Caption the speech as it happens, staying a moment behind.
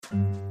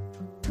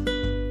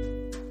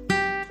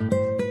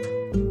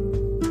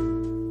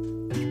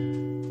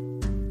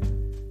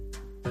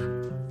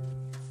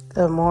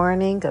Good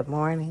morning, good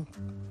morning.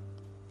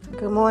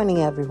 Good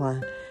morning,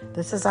 everyone.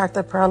 This is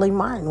Dr. Pearlie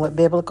Martin with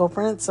Biblical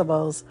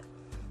Principles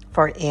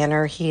for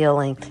Inner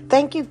Healing.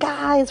 Thank you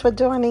guys for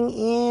joining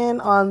in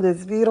on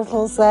this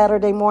beautiful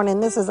Saturday morning.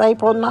 This is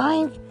April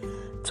 9th,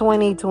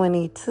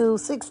 2022,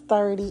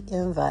 6:30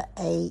 in the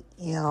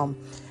a.m.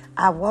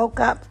 I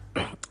woke up.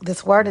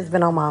 This word has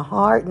been on my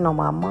heart and on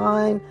my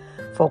mind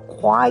for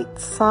quite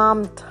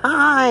some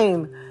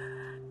time.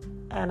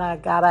 And I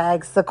gotta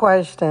ask the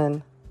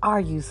question, are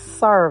you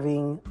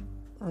serving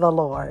the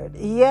Lord?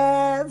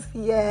 Yes.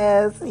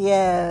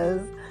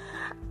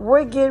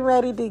 We're getting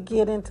ready to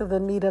get into the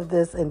meat of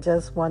this in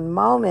just one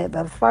moment.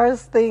 But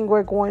first thing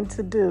we're going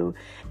to do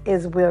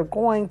is we're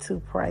going to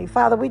pray.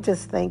 Father, we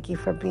just thank you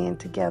for being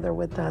together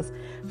with us.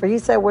 For you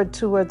said we're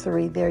two or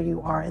three, there you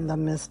are in the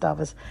midst of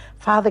us.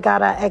 Father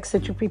God, I ask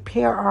that you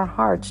prepare our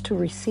hearts to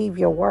receive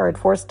your word.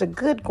 For it's the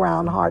good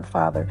ground heart,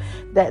 Father,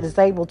 that is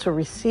able to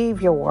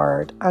receive your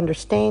word,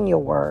 understand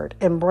your word,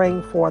 and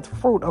bring forth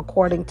fruit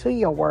according to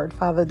your word.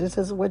 Father, this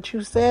is what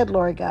you said,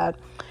 Lord God.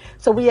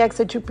 So we ask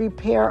that you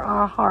prepare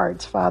our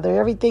hearts, Father,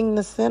 everything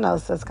that's in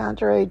us that's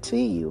contrary to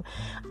you.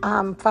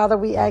 Father,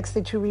 we ask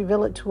that you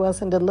reveal it to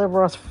us and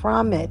deliver us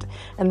from it.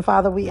 And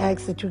Father, we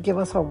ask that you give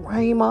us a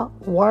rhema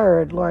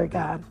word, Lord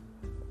God.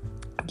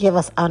 Give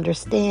us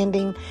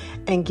understanding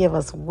and give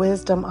us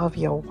wisdom of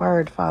your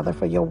word, Father.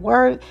 For your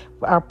word,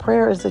 our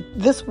prayer is that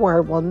this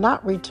word will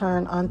not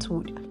return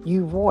unto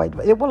you void,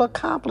 but it will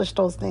accomplish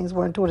those things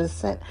whereunto it is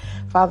sent.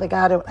 Father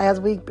God, as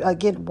we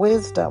get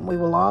wisdom, we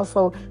will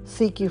also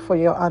seek you for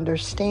your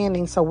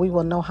understanding so we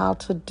will know how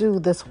to do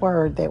this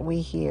word that we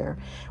hear.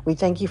 We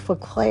thank you for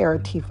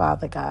clarity,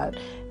 Father God.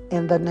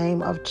 In the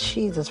name of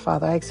Jesus,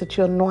 Father, I ask that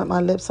you anoint my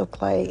lips of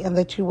clay and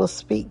that you will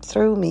speak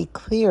through me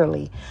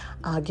clearly.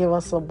 Give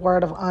us a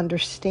word of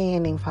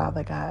understanding,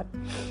 Father God,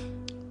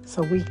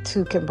 so we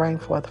too can bring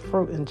forth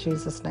fruit. In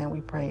Jesus' name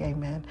we pray,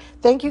 amen.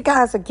 Thank you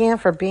guys again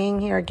for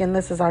being here. Again,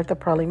 this is Dr.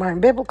 Pearlie Martin,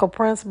 Biblical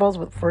Principles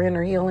for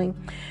Inner Healing.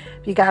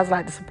 If you guys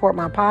like to support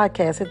my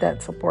podcast, hit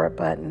that support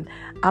button.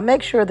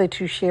 Make sure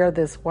that you share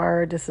this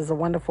word. This is a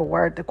wonderful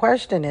word. The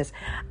question is,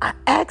 I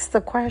asked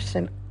the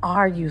question,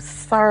 are you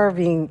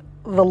serving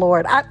the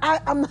Lord?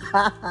 I'm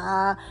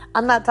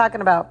not talking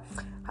about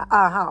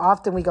how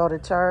often we go to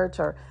church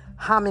or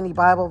how many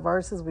Bible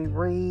verses we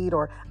read,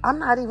 or I'm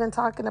not even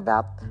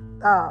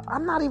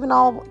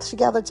all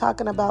together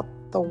talking about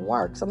the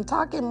works. I'm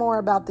talking more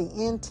about the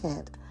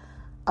intent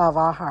of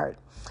our heart.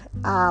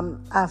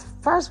 I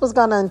first was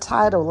going to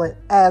entitle it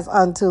as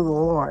unto the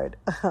Lord,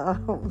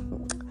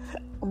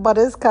 but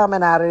it's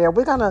coming out of there.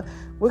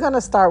 We're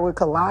gonna start with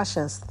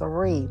Colossians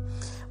 3.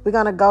 We're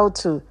gonna go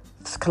to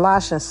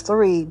Colossians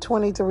 3,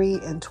 23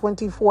 and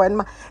 24.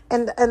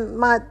 And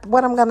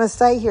what I'm going to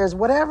say here is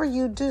whatever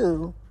you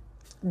do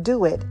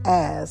it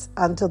as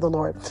unto the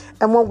Lord.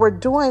 And when we're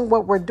doing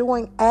what we're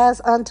doing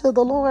as unto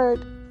the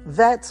Lord,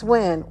 that's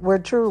when we're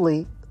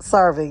truly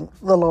serving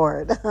the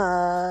Lord.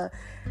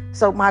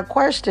 So my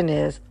question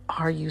is,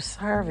 are you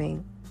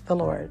serving the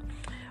Lord?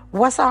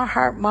 What's our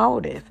heart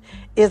motive?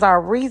 Is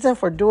our reason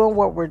for doing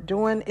what we're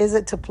doing, is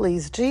it to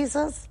please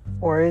Jesus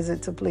or is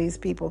it to please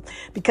people?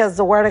 Because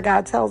the word of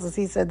God tells us,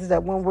 he says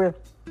that when we're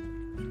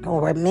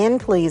men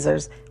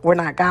pleasers, we're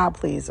not God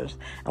pleasers.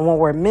 And when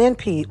we're men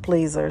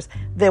pleasers,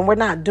 then we're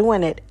not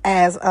doing it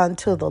as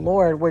unto the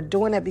Lord. We're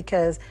doing it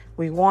because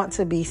we want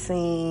to be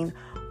seen,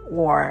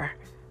 or,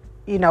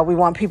 we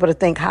want people to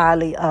think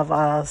highly of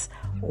us,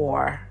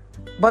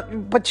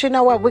 But you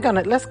know what?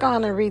 Let's go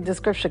on and read the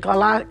scripture.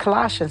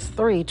 Colossians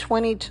 3,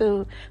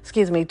 23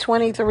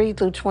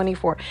 through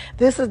 24.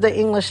 This is the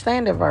English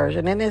Standard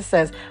Version. And it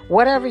says,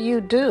 whatever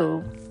you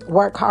do,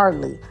 work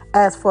heartily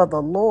as for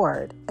the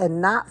Lord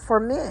and not for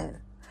men,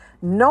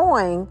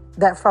 knowing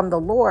that from the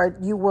Lord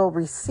you will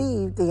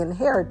receive the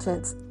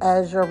inheritance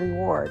as your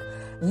reward.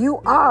 You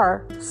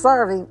are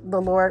serving the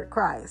Lord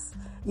Christ.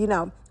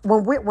 When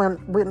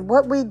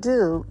what we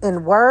do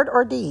in word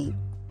or deed,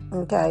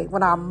 okay,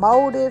 when our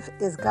motive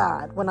is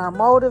God, when our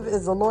motive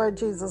is the Lord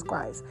Jesus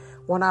Christ,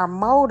 when our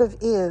motive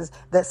is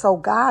that so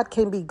God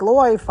can be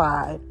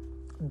glorified,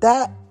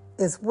 that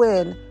is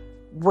when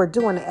we're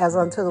doing it as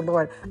unto the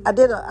Lord. I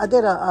did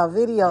a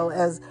video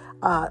as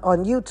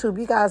on YouTube.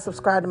 You guys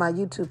subscribe to my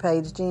YouTube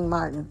page, Jean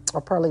Martin or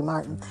Pearlie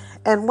Martin,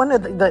 and one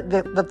of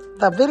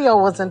the video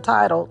was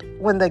entitled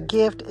 "When the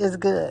Gift is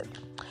Good."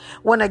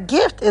 When a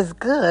gift is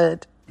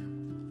good,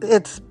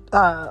 it's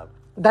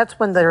that's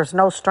when there's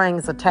no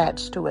strings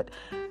attached to it.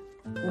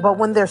 But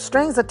when there's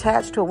strings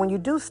attached to it, when you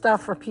do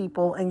stuff for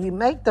people and you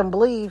make them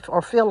believe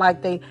or feel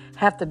like they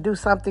have to do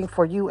something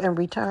for you in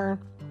return,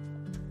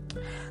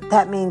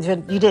 that means you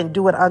didn't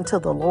do it unto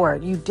the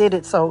Lord. You did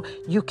it so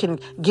you can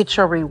get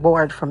your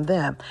reward from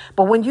them.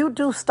 But when you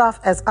do stuff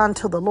as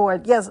unto the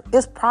Lord, yes,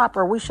 it's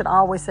proper. We should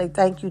always say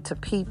thank you to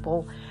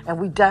people, and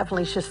we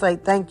definitely should say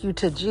thank you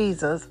to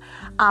Jesus.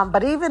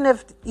 But even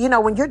if,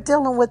 when you're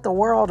dealing with the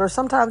world, or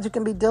sometimes you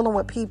can be dealing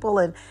with people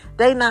and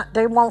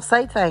they won't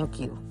say thank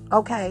you.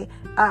 Okay.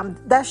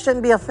 That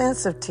shouldn't be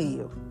offensive to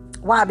you.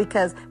 Why?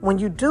 Because when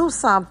you do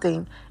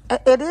something,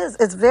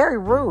 it's very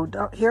rude.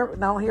 Don't hear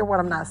what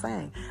I'm not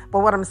saying.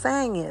 But what I'm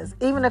saying is,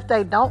 even if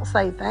they don't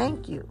say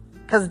thank you,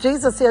 because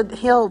Jesus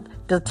healed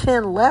the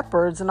 10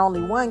 lepers and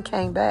only one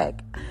came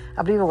back.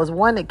 I believe it was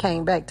one that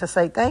came back to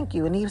say thank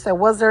you. And he said,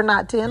 was there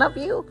not 10 of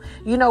you?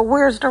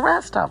 Where's the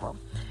rest of them?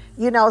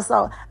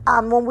 So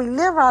when we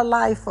live our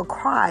life for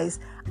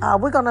Christ,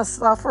 we're going to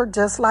suffer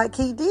just like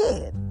he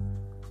did.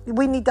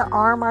 We need to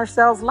arm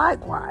ourselves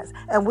likewise.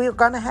 And we're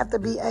going to have to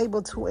be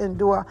able to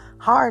endure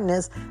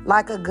hardness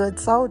like a good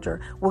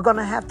soldier. We're going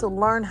to have to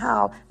learn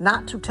how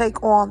not to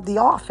take on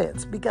the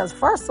offense. Because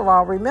first of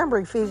all, remember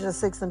Ephesians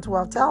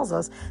 6:12 tells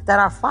us that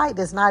our fight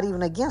is not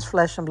even against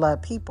flesh and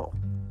blood people.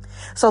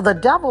 So the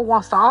devil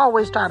wants to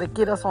always try to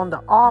get us on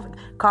the off,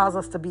 cause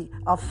us to be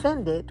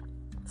offended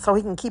so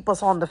he can keep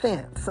us on the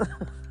fence.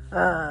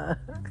 But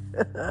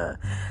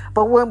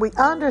when we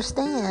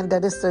understand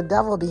that it's the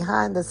devil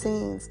behind the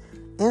scenes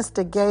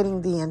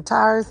instigating the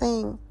entire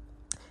thing,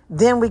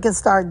 then we can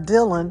start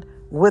dealing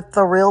with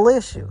the real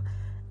issue.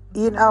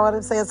 You know what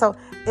I'm saying? So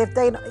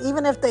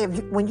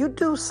when you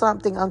do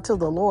something unto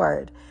the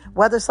Lord,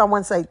 whether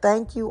someone say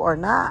thank you or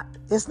not,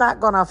 it's not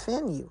going to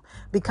offend you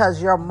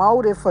because your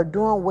motive for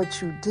doing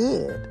what you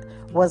did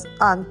was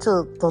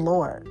unto the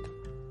Lord.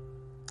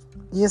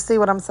 You see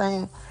what I'm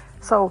saying?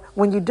 So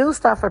when you do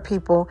stuff for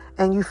people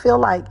and you feel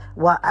like,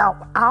 well,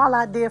 all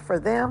I did for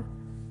them,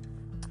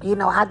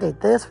 I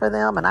did this for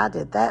them and I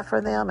did that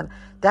for them. And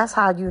that's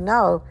how you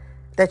know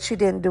that you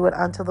didn't do it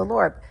unto the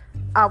Lord.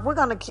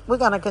 We're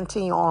gonna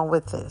continue on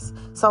with this.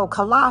 So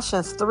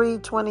Colossians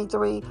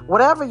 3:23,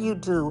 whatever you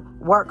do,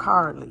 work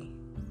hardly.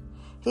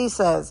 He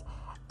says,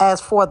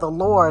 as for the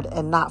Lord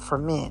and not for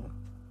men.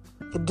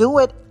 Do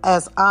it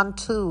as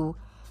unto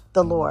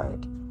the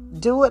Lord.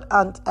 Do it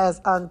as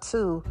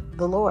unto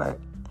the Lord.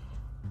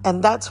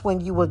 And that's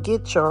when you will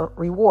get your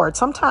reward.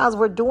 Sometimes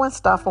we're doing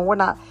stuff and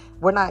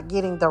we're not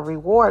getting the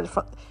reward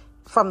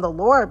from the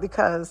Lord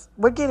because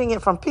we're getting it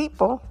from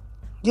people.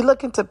 You're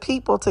looking to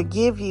people to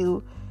give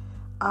you,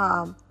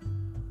 to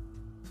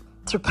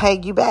pay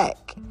you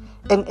back.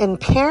 And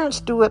parents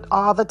do it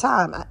all the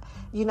time.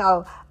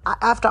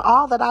 After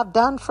all that I've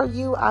done for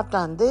you, I've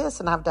done this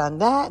and I've done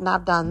that and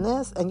I've done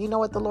this. And you know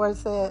what the Lord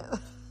said?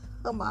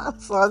 My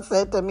son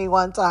said to me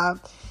one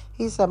time,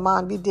 he said,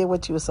 Mom, you did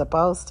what you were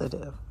supposed to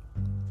do.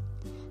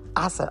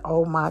 I said,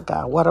 oh my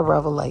God, what a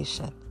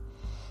revelation.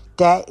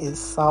 That is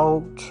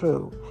so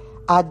true.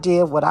 I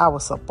did what I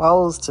was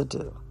supposed to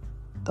do.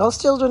 Those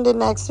children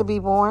didn't ask to be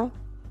born.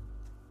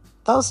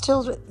 Those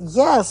children,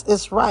 yes,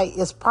 it's right.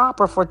 It's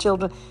proper for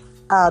children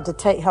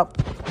to help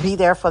be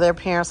there for their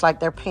parents like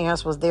their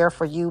parents was there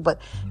for you, but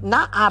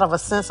not out of a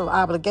sense of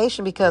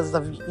obligation because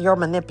of your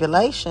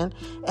manipulation.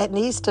 It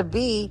needs to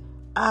be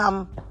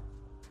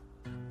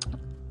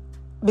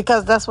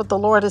because that's what the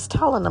Lord is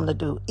telling them to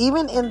do.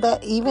 Even in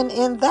that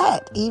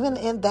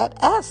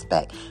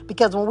aspect.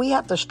 Because when we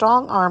have to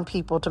strong arm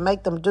people to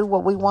make them do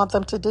what we want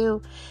them to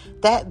do,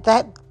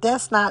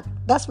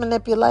 that's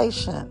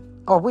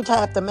manipulation. Or we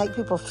have to make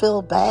people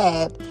feel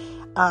bad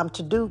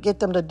get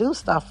them to do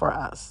stuff for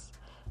us.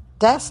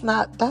 That's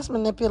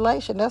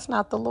manipulation. That's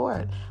not the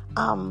Lord.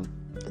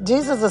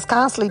 Jesus is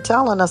constantly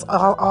telling us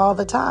all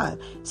the time,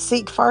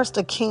 seek first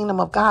the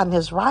kingdom of God and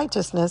his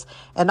righteousness,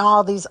 and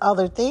all these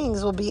other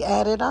things will be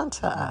added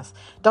unto us.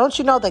 Don't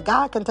you know that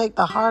God can take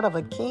the heart of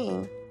a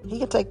king? He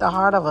can take the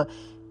heart of a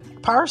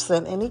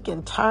person and he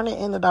can turn it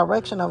in the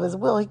direction of his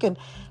will. He can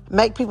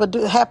make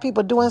have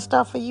people doing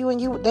stuff for you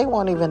and they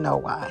won't even know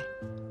why.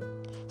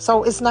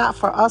 So it's not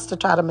for us to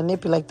try to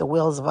manipulate the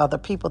wills of other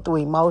people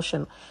through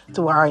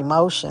our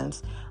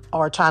emotions,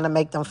 or trying to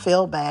make them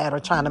feel bad, or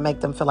trying to make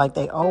them feel like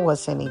they owe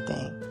us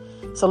anything.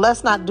 So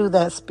let's not do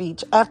that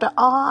speech. After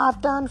all I've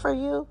done for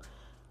you,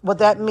 well,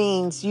 that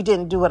means you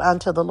didn't do it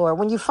unto the Lord.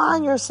 When you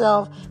find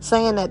yourself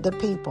saying that to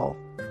people,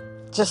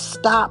 just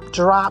stop,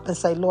 drop, and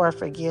say, Lord,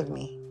 forgive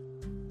me.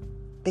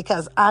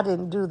 Because I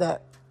didn't do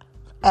that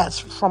as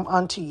from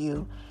unto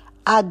you.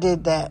 I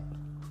did that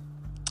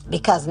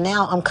because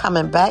now I'm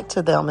coming back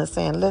to them and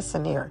saying,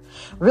 listen here.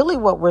 Really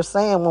what we're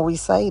saying when we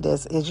say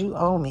this is you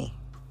owe me.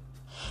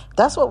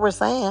 That's what we're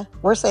saying.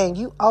 We're saying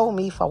you owe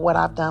me for what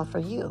I've done for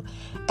you.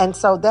 And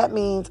so that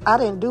means I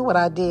didn't do what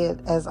I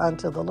did as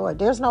unto the Lord.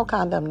 There's no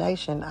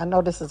condemnation. I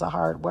know this is a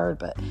hard word,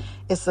 but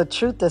it's the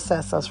truth that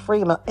sets us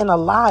free. And a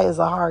lie is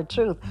a hard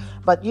truth.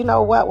 But you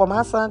know what? When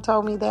my son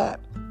told me that,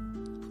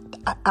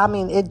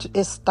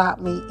 it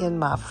stopped me in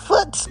my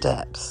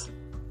footsteps.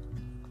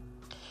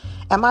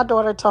 And my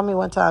daughter told me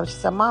one time, she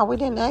said, Mom, we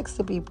didn't ask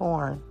to be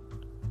born.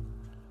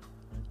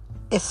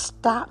 It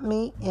stopped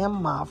me in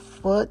my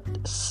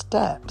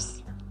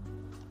footsteps.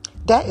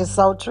 That is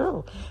so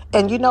true.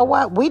 And you know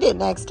what? We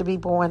didn't ask to be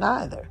born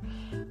either.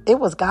 It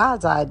was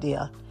God's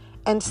idea.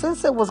 And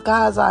since it was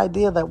God's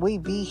idea that we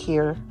be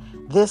here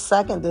this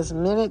second, this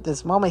minute,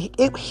 this moment,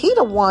 he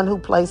the one who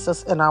placed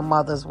us in our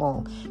mother's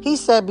womb. He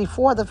said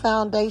before the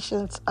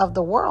foundations of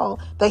the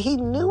world that he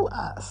knew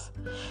us.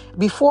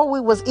 Before we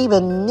was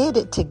even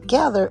knitted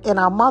together in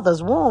our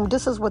mother's womb,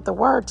 this is what the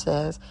word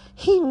says.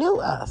 He knew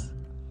us.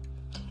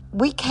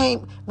 we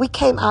came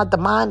out the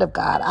mind of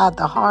God, out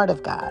the heart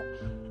of God.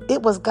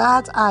 It was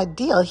God's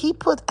ideal. He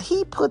put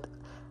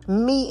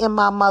me in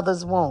my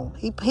mother's womb.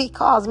 He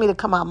caused me to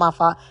come out my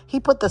father. He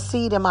put the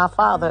seed in my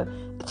father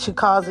to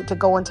cause it to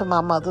go into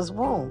my mother's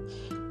womb.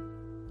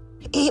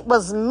 It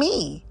was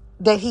me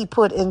that he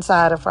put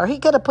inside of her. He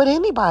could have put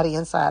anybody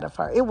inside of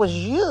her. It was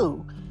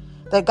you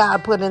that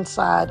God put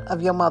inside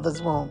of your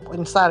mother's womb,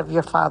 inside of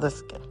your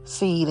father's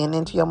seed and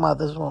into your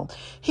mother's womb.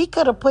 He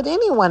could have put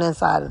anyone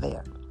inside of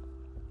there.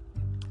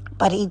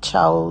 But he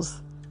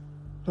chose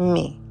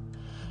me.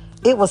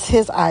 It was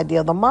his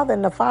idea. The mother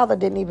and the father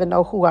didn't even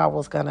know who I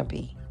was going to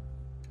be.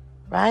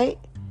 Right?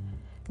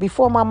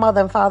 Before my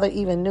mother and father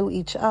even knew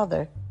each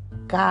other,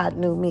 God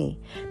knew me.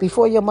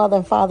 Before your mother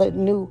and father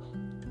knew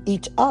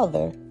each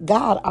other,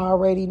 God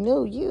already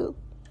knew you.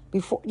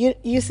 Before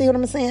you see what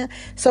I'm saying?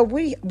 So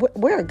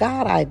we're a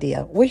God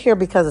idea. We're here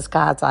because it's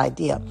God's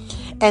idea.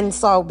 And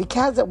so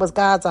because it was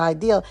God's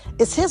idea,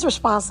 it's his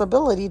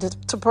responsibility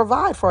to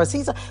provide for us.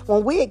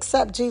 When we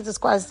accept Jesus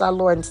Christ as our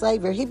Lord and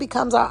Savior, he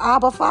becomes our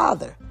Abba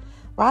Father.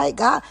 Right?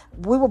 God,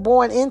 we were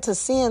born into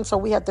sin, so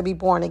we have to be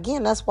born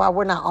again. That's why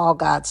we're not all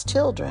God's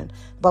children,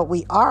 but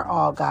we are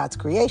all God's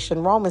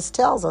creation. Romans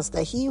tells us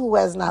that he who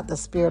has not the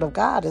Spirit of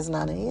God is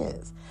none of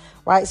his.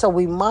 Right? So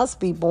we must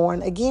be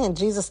born again.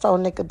 Jesus told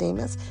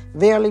Nicodemus,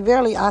 verily,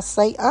 verily, I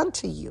say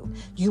unto you,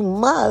 you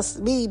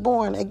must be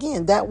born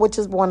again. That which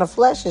is born of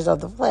flesh is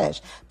of the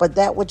flesh, but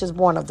that which is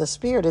born of the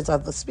Spirit is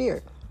of the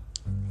Spirit.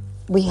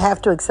 We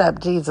have to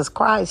accept Jesus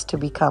Christ to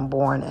become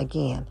born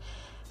again,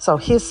 so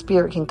his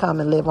Spirit can come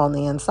and live on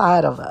the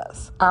inside of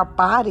us. Our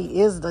body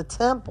is the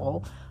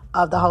temple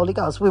of the Holy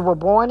Ghost. We were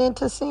born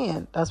into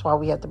sin. That's why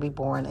we have to be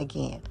born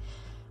again.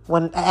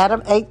 When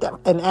Adam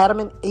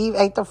and Eve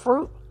ate the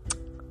fruit,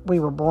 we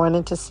were born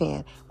into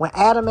sin. When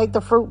Adam ate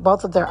the fruit,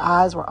 both of their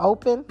eyes were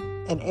open,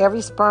 and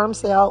every sperm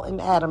cell in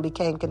Adam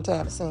became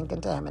sin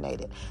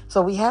contaminated.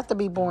 So we have to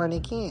be born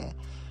again.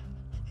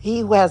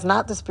 He who has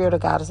not the Spirit of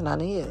God is none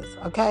of his.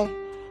 Okay?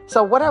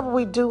 So whatever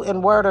we do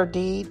in word or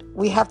deed,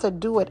 we have to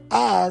do it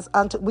as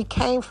unto we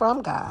came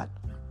from God.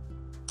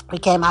 We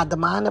came out the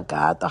mind of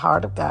God, the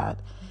heart of God.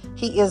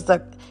 He is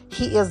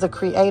the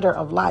creator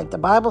of life. The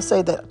Bible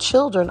says that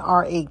children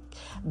are a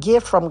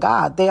gift from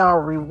God. They are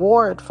a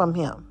reward from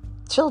him.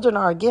 Children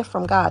are a gift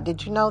from God.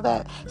 Did you know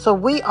that? So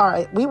we're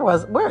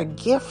a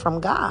gift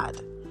from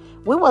God.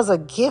 We was a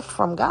gift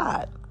from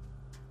God.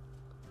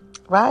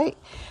 Right?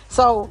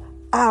 So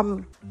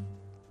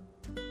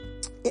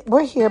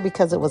we're here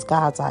because it was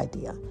God's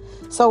idea.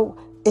 So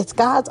it's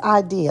God's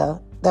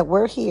idea that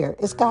we're here.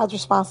 It's God's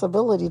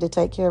responsibility to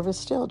take care of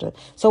his children.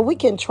 So we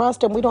can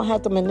trust him. We don't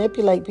have to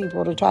manipulate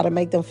people to try to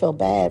make them feel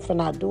bad for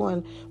not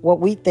doing what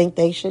we think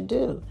they should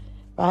do.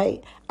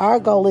 Right? Our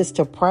goal is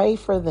to pray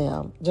for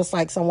them, just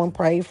like someone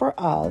prayed for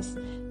us,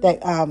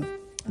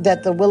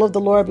 that the will of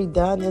the Lord be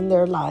done in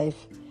their life.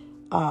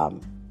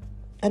 And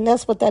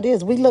that's what that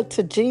is. We look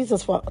to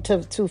Jesus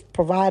to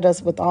provide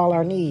us with all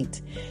our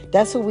needs.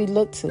 That's who we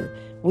look to.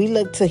 We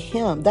look to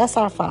him. That's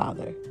our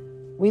Father.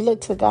 We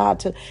look to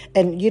God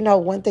and you know,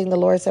 one thing the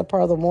Lord said,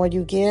 Pearl, the more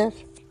you give,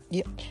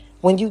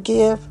 when you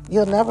give,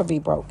 you'll never be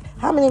broke.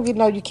 How many of you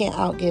know you can't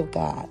outgive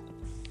God?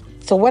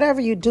 So whatever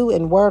you do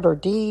in word or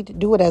deed,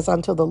 do it as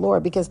unto the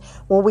Lord. Because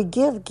when we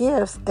give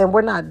gifts and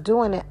we're not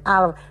doing it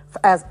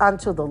as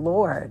unto the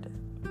Lord,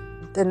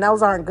 then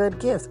those aren't good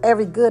gifts.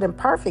 Every good and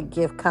perfect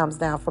gift comes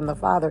down from the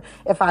Father.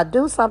 If I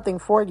do something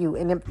for you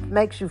and it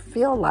makes you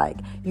feel like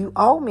you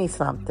owe me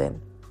something,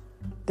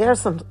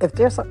 if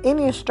there's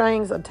any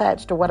strings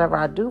attached to whatever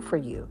I do for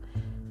you,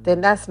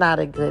 then that's not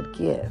a good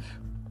gift.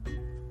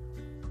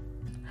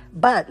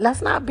 But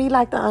let's not be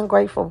like the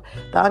ungrateful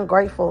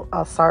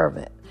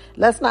servant.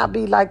 Let's not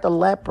be like the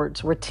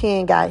lepers where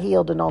 10 got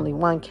healed and only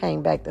one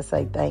came back to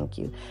say thank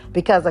you.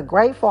 Because a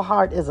grateful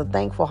heart is a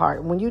thankful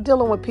heart. When you're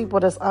dealing with people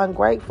that's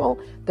ungrateful,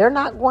 they're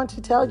not going to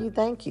tell you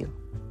thank you.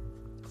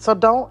 So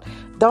don't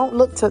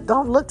look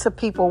to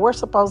people. We're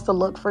supposed to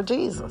look for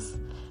Jesus.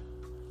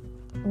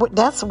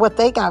 That's what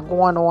they got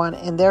going on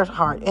in their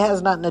heart. It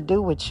has nothing to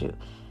do with you.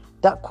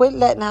 Quit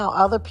letting how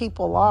other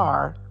people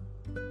are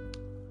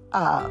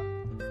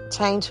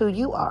change who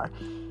you are.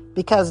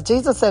 Because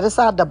Jesus said it's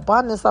out of the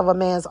abundance of a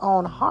man's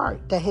own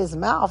heart that his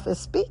mouth is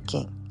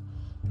speaking.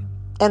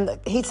 And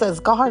he says,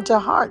 guard your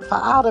heart, for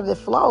out of it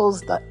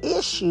flows the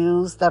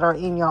issues that are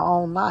in your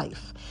own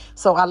life.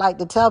 So I like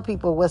to tell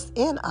people what's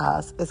in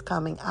us is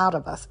coming out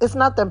of us. It's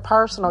nothing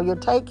personal. You're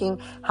taking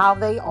how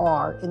they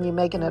are and you're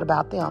making it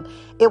about them.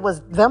 It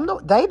was them.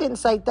 They didn't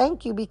say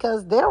thank you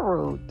because they're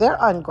rude. They're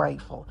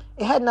ungrateful.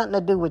 It had nothing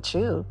to do with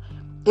you.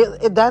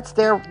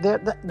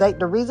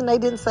 The reason they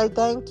didn't say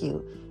thank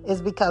you is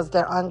because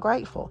they're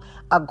ungrateful.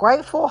 A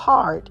grateful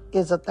heart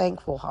is a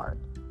thankful heart.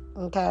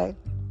 Okay?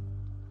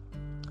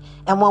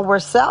 And when we're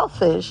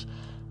selfish,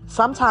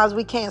 sometimes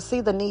we can't see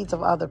the needs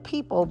of other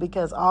people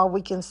because all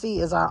we can see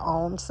is our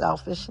own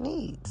selfish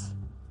needs.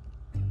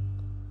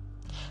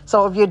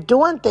 So if you're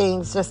doing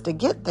things just to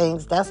get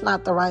things, that's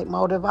not the right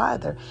motive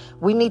either.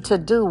 We need to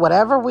do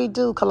whatever we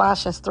do,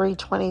 Colossians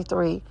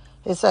 3:23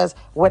 It says,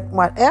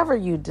 whatever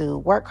you do,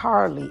 work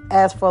hardly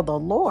as for the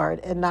Lord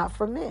and not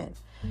for men.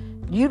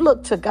 You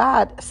look to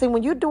God. See,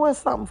 when you're doing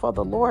something for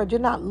the Lord, you're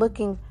not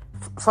looking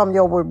from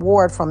your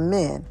reward from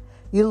men.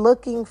 You're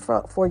looking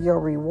for your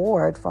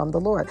reward from the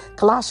Lord.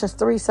 Colossians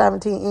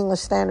 3:17 English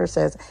Standard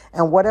says,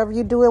 and whatever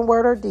you do in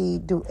word or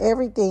deed, do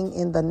everything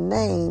in the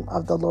name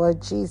of the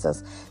Lord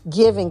Jesus,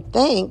 giving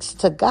thanks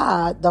to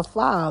God the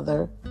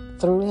Father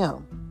through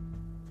him.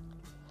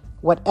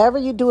 Whatever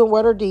you do in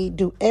word or deed,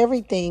 do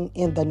everything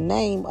in the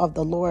name of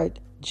the Lord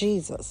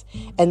Jesus.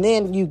 And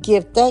then you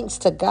give thanks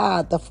to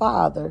God the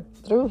Father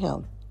through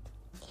him.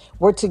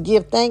 We're to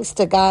give thanks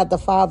to God the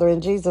Father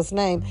in Jesus'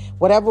 name,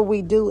 whatever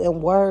we do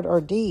in word or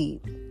deed.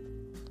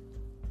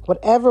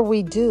 Whatever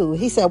we do,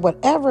 he said,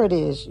 whatever it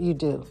is you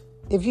do.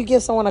 If you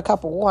give someone a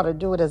cup of water,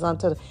 do it as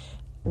unto the...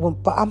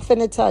 But I'm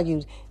finna tell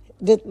you,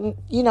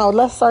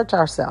 let's search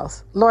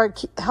ourselves. Lord,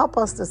 help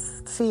us to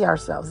see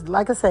ourselves.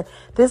 Like I said,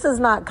 this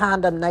is not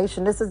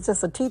condemnation. This is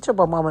just a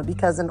teachable moment,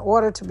 because in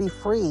order to be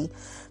free,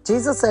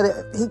 Jesus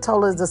said, he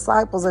told his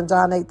disciples in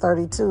John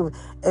 8:32,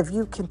 if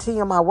you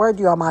continue my word,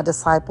 you are my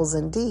disciples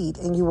indeed,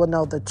 and you will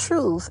know the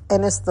truth,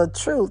 and it's the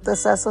truth that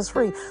sets us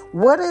free.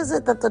 What is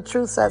it that the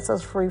truth sets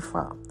us free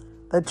from?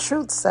 The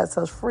truth sets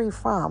us free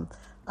from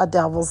a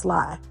devil's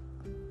lie.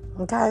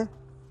 Okay?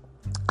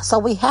 So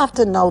we have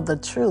to know the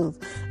truth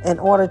in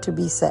order to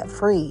be set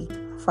free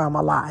from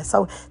a lie.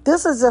 So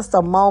this is just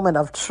a moment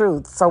of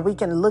truth, so we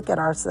can look at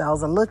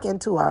ourselves and look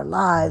into our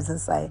lives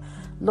and say,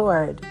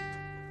 Lord,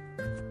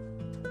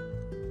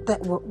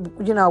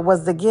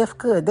 was the gift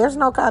good? There's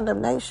no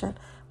condemnation,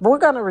 but we're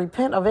going to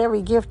repent of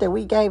every gift that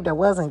we gave that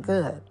wasn't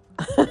good.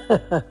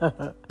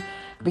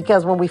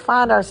 Because when we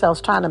find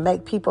ourselves trying to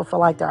make people feel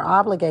like they're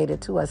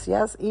obligated to us,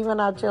 yes, even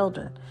our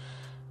children,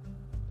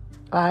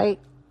 right?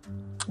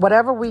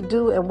 Whatever we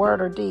do in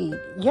word or deed,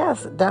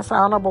 yes, that's an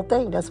honorable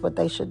thing. That's what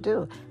they should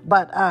do.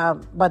 But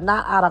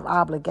not out of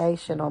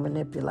obligation or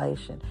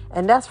manipulation.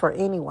 And that's for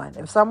anyone.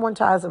 If someone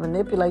tries to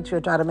manipulate you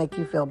or try to make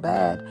you feel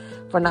bad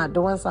for not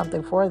doing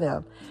something for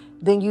them,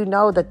 then you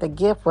know that the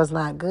gift was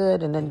not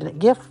good, and then the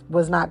gift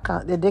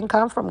it didn't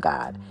come from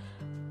God.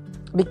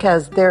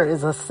 Because there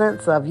is a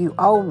sense of, you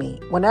owe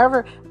me.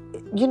 Whenever,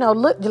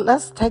 look,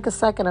 let's take a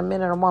second, a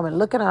minute, a moment,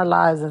 look at our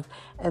lives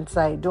and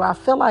say, do I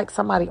feel like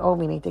somebody owe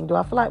me anything? Do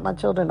I feel like my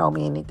children owe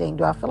me anything?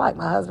 Do I feel like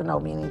my husband owe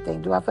me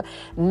anything? Do I feel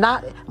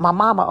not my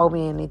mama owe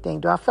me anything?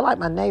 Do I feel like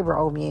my neighbor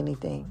owe me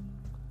anything?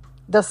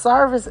 The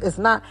service is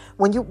not,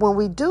 when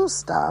we do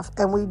stuff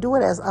and we do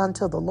it as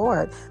unto the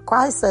Lord,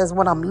 Christ says,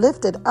 when I'm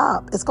lifted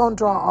up, it's going to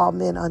draw all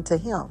men unto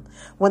him.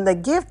 When the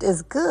gift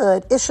is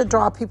good, it should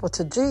draw people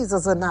to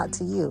Jesus and not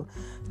to you.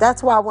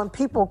 That's why when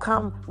people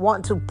come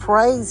want to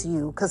praise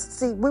you, because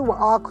see, we were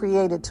all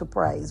created to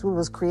praise. We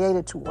was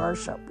created to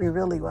worship. We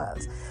really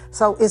was.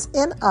 So it's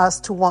in us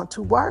to want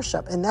to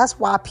worship. And that's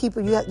why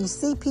people, you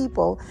see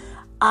people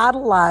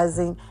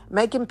idolizing,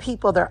 making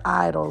people their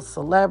idols,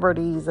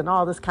 celebrities and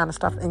all this kind of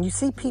stuff. And you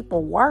see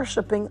people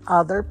worshiping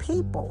other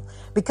people,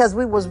 because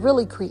we was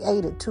really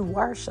created to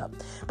worship.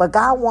 But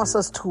God wants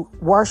us to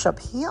worship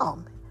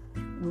him,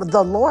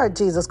 the Lord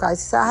Jesus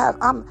Christ. He said,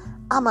 I'm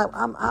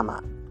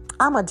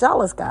a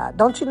jealous God.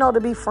 Don't you know,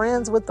 to be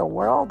friends with the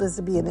world is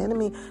to be an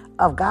enemy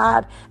of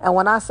God? And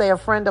when I say a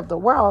friend of the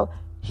world,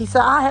 he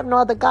said, I have no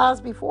other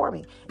gods before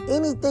me.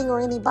 Anything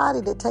or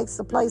anybody that takes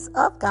the place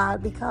of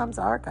God becomes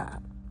our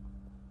God.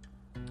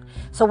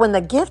 So when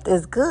the gift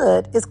is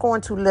good, it's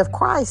going to lift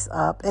Christ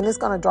up and it's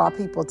going to draw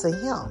people to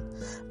him.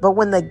 But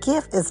when the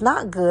gift is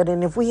not good,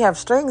 and if we have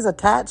strings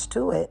attached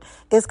to it,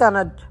 it's going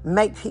to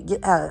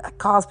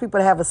cause people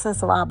to have a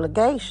sense of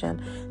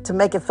obligation to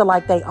make it feel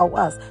like they owe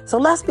us. So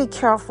let's be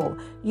careful.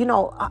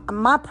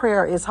 My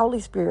prayer is,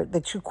 Holy Spirit,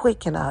 that you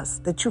quicken us,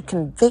 that you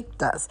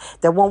convict us,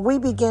 that when we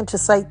begin to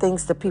say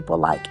things to people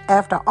like,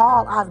 after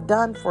all I've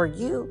done for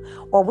you,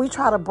 or we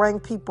try to bring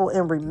people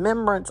in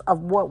remembrance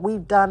of what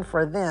we've done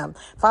for them,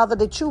 Father,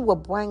 that you will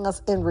bring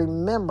us in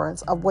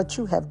remembrance of what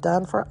you have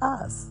done for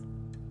us.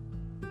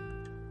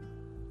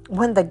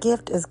 When the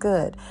gift is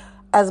good.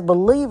 As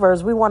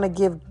believers, we want to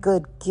give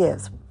good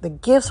gifts. The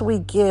gifts we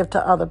give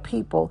to other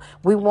people,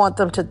 we want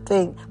them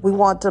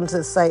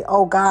to say,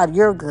 oh God,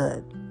 you're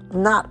good.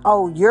 Not,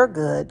 oh, you're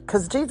good.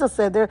 Because Jesus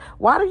said,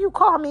 why do you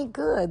call me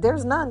good?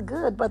 There's none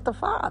good but the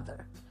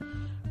Father.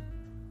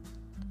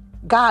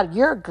 God,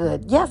 you're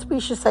good. Yes, we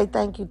should say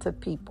thank you to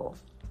people.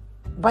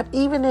 But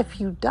even if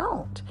you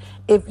don't,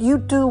 if you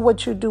do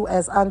what you do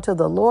as unto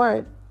the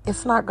Lord,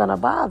 it's not going to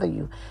bother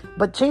you.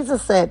 But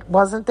Jesus said,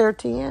 wasn't there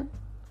 10?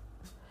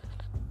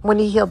 When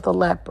he healed the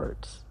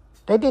lepers.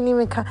 They didn't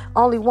even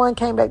only one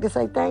came back to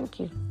say thank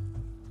you.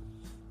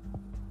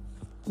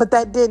 But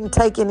that didn't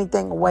take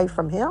anything away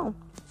from him.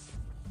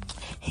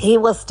 He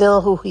was still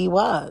who he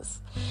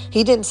was.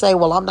 He didn't say,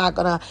 well, I'm not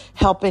going to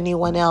help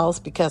anyone else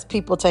because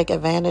people take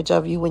advantage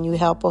of you when you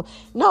help them.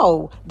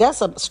 No,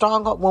 that's a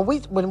strong,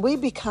 when we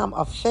become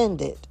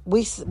offended,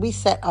 we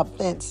set up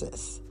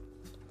fences.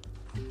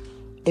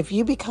 If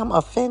you become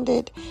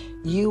offended,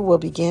 you will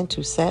begin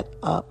to set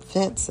up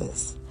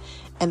fences.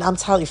 And I'm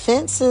telling you,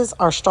 fences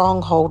are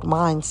stronghold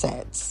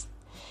mindsets.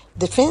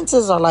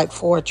 Defenses are like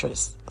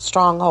fortress,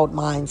 stronghold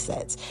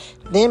mindsets.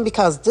 Then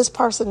because this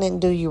person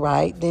didn't do you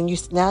right, then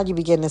now you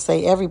begin to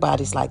say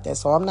everybody's like that.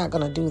 So I'm not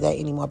going to do that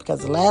anymore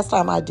because the last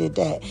time I did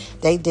that,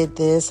 they did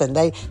this. And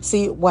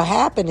what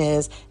happened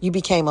is you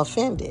became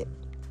offended.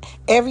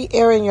 Every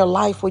area in your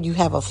life where you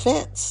have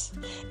offense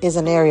is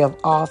an area of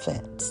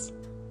offense.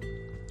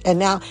 And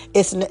now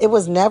it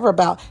was never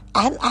about,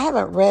 I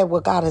haven't read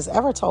what God has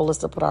ever told us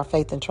to put our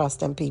faith and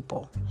trust in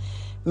people.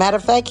 Matter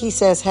of fact, he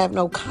says, have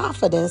no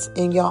confidence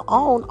in your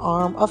own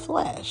arm of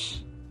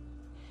flesh.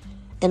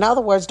 In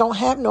other words, don't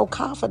have no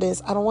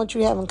confidence. I don't want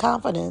you having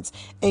confidence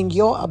in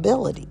your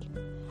ability.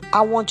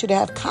 I want you to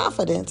have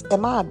confidence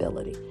in my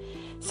ability.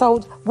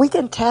 So we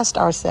can test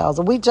ourselves.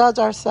 If we judge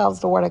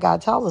ourselves, the word of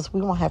God tells us we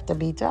won't have to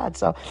be judged.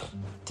 So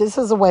this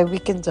is a way we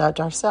can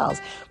judge ourselves.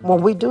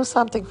 When we do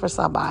something for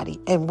somebody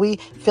and we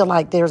feel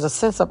like there's a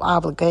sense of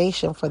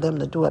obligation for them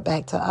to do it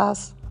back to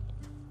us,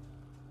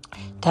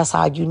 that's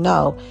how you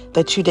know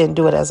that you didn't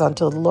do it as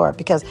unto the Lord.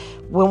 Because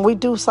when we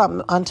do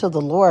something unto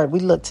the Lord, we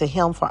look to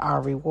him for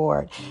our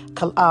reward.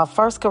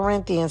 1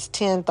 Corinthians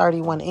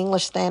 10:31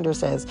 English Standard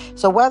says,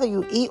 so whether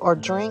you eat or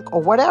drink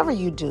or whatever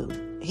you do,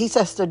 he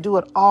says to do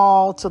it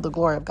all to the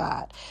glory of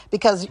God.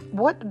 Because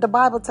what the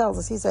Bible tells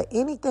us, he said,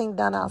 anything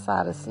done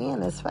outside of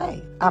sin is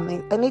faith.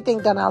 Anything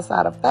done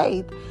outside of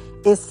faith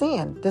is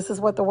sin. This is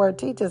what the word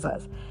teaches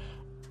us.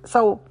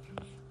 So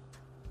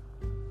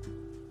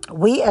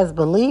we as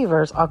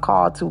believers are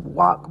called to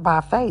walk by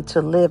faith,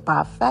 to live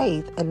by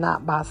faith and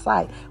not by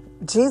sight.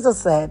 Jesus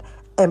said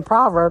in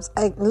Proverbs,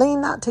 lean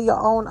not to your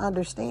own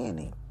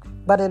understanding,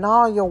 but in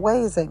all your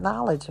ways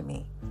acknowledge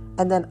me,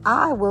 and then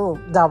I will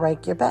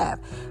direct your path.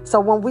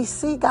 So when we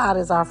see God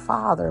as our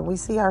Father, we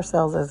see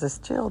ourselves as his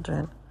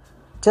children,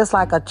 just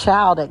like a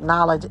child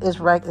acknowledges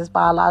his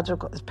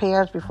biological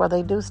parents before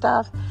they do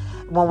stuff.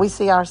 When we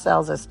see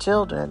ourselves as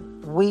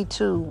children, we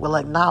too will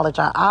acknowledge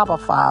our Abba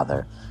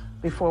Father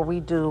before we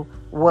do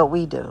what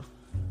we do.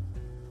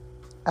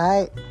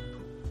 All right?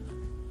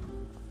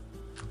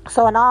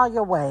 So in all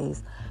your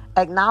ways,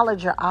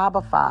 acknowledge your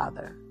Abba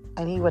Father,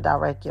 and he will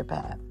direct your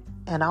path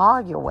in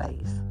all your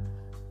ways.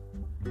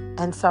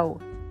 And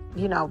so,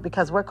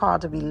 because we're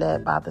called to be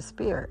led by the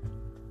Spirit.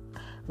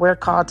 We're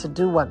called to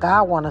do what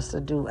God wants us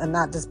to do and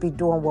not just be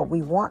doing what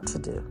we want to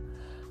do.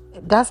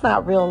 That's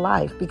not real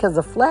life, because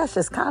the flesh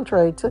is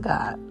contrary to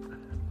God.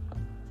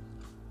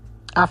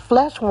 Our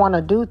flesh want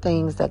to do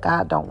things that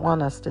God don't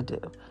want us to do.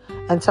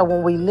 And so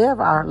when we live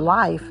our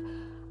life,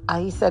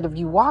 he said, if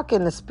you walk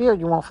in the Spirit,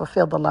 you won't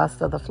fulfill the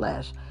lust of the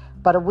flesh.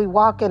 But if we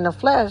walk in the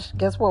flesh,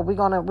 guess what? We're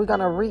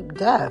gonna reap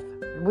death.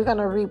 We're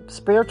gonna reap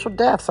spiritual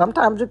death.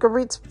 Sometimes you can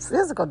reap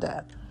physical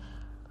death.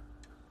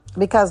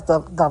 Because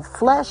the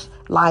flesh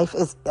life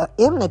is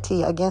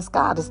enmity against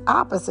God. It's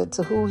opposite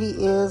to who he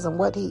is and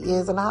what he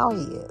is and how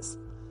he is.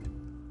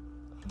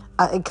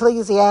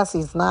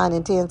 Ecclesiastes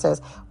 9:10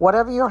 says,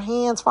 whatever your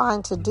hands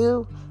find to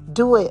do,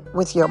 do it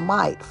with your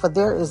might, for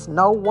there is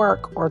no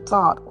work or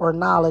thought or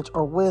knowledge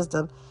or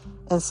wisdom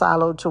in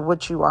silo to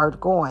which you are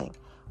going.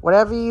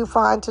 Whatever you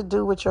find to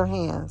do with your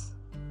hands,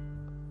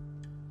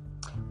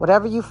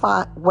 whatever your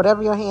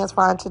hands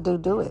find to do,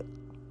 do it.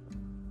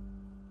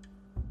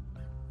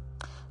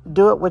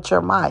 Do it with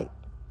your might.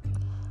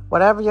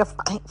 Whatever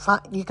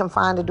you can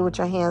find to do with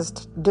your hands,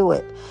 do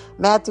it.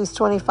 Matthew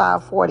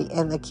 25:40,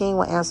 and the king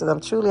will answer them,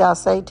 truly I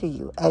say to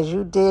you, as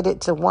you did it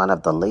to one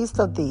of the least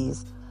of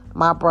these,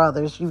 my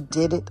brothers, you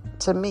did it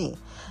to me.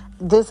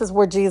 This is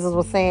where Jesus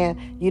was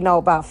saying,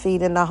 about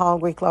feeding the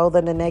hungry,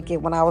 clothing the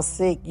naked. When I was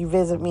sick, you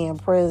visit me in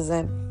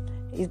prison.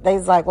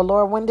 They's like, well,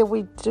 Lord, when did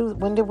we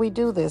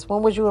do this?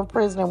 When was you in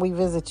prison and we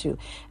visit you?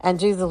 And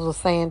Jesus was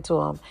saying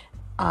to him,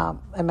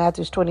 in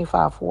Matthew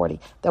 25:40,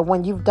 that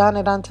when you've done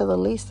it unto the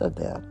least of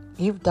them,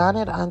 you've done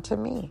it unto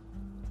me.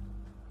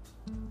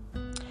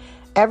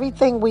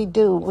 Everything we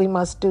do, we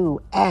must do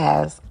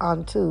as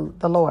unto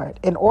the Lord.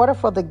 In order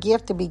for the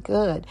gift to be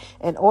good,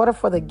 in order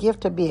for the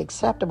gift to be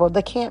acceptable,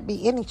 there can't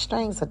be any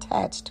strings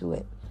attached to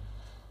it.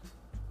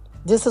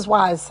 This is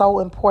why it's so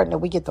important that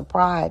we get the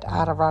pride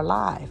out of our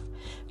life.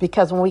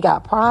 Because when we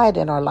got pride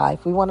in our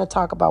life, we want to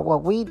talk about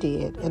what we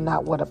did and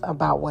not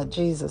about what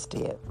Jesus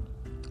did.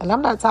 And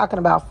I'm not talking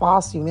about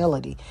false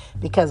humility,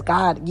 because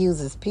God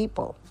uses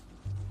people.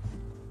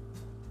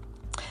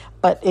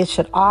 But it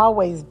should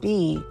always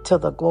be to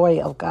the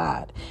glory of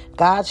God.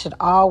 God should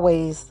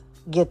always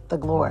get the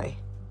glory.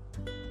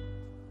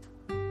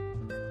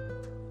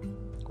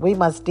 We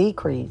must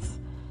decrease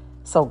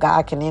so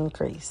God can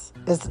increase.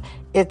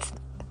 It's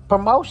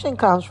promotion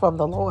comes from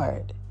the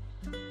Lord.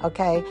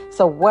 Okay?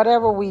 So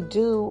whatever we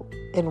do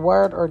in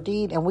word or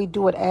deed, and we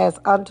do it as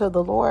unto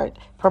the Lord,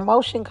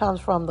 promotion comes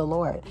from the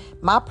Lord.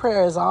 My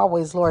prayer is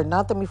always, Lord,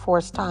 nothing before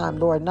it's time.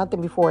 Lord,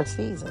 nothing before it's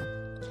season.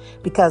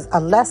 Because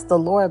unless the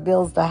Lord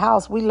builds the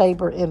house, we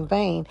labor in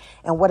vain.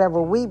 And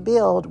whatever we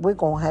build, we're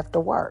going to have to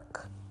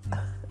work.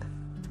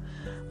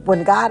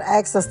 When God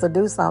asks us to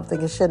do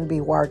something, it shouldn't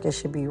be work. It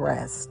should be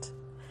rest.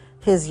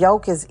 His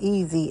yoke is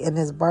easy and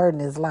his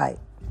burden is light.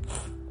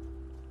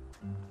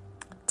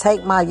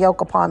 Take my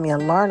yoke upon me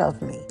and learn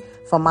of me,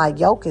 For my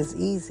yoke is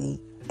easy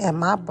and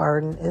my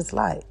burden is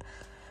light.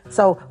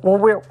 So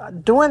when we're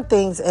doing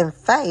things in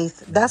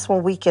faith, that's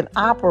when we can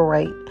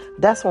operate.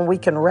 That's when we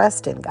can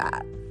rest in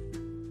God.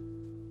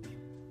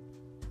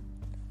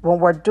 When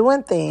we're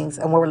doing things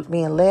and we're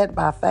being led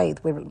by faith,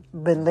 we've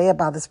been led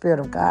by the Spirit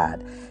of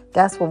God,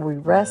 that's when we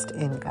rest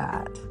in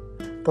God.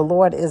 The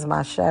Lord is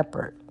my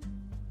shepherd.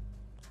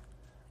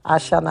 I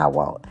shall not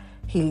want.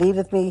 He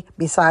leadeth me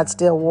beside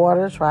still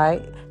waters,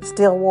 right?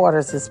 Still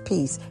waters is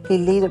peace. He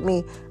leadeth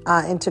me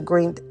into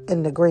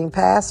the green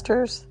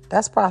pastures.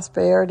 That's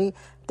prosperity.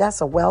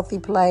 That's a wealthy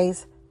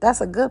place. That's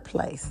a good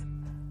place.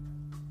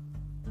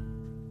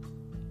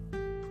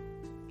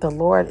 The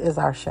Lord is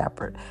our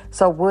shepherd.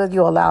 So will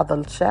you allow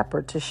the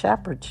shepherd to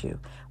shepherd you?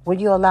 Will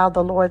you allow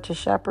the Lord to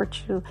shepherd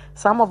you?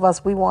 Some of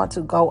us, we want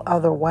to go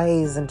other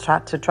ways and try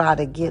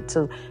to get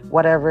to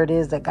whatever it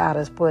is that God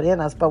has put in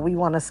us, but we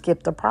want to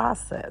skip the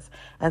process.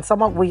 And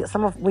some of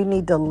we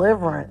need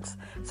deliverance.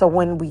 So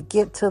when we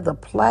get to the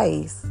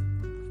place,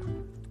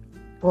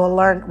 we'll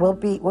learn,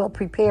 we'll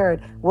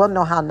prepared, we'll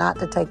know how not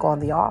to take on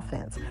the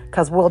offense,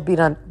 because we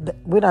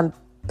done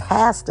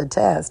passed the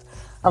test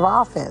of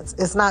offense.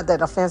 It's not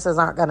that offenses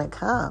aren't going to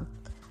come.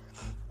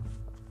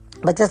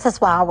 But that's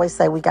why I always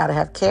say we got to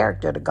have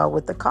character to go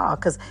with the call.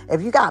 Because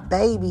if you got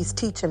babies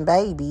teaching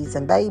babies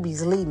and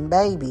babies leading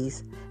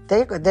babies,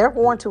 they're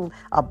going to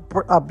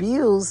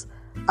abuse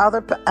other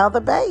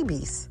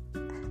babies.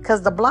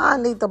 Because the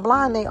blind lead the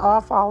blind, they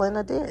all fall in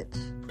a ditch.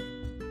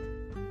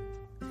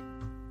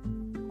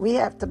 We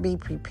have to be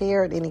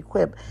prepared and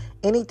equipped.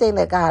 Anything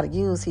that God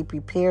uses, He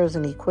prepares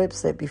and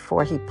equips it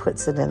before He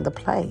puts it into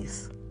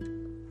place.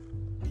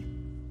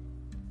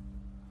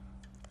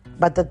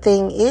 But the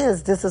thing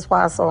is, this is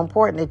why it's so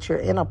important that you're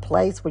in a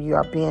place where you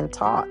are being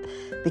taught,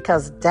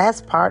 because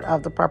that's part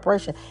of the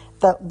preparation.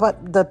 But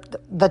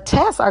the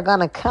tests are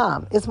going to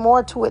come. It's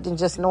more to it than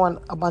just knowing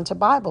a bunch of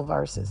Bible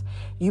verses.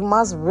 You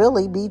must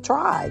really be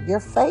tried. Your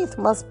faith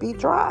must be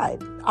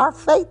tried. Our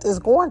faith is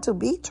going to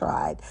be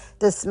tried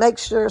to make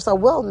sure, so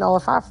we'll know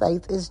if our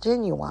faith is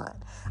genuine.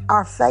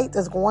 Our faith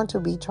is going to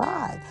be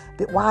tried.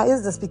 But why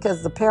is this?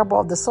 Because the parable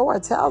of the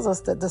sword tells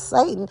us that the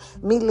Satan,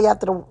 immediately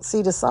after the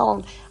seed is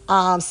sown,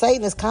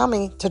 Satan is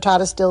coming to try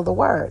to steal the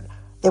word.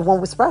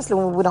 Especially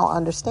when we don't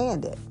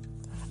understand it.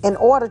 In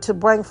order to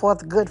bring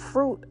forth good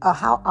fruit, a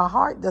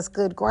heart that's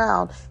good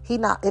ground, it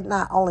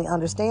not only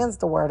understands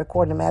the word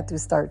according to Matthew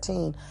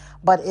 13,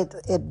 but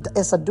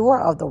it's a doer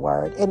of the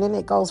word, and then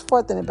it goes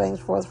forth and it brings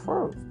forth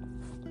fruit.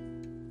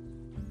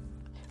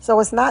 So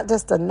it's not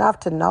just enough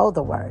to know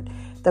the word.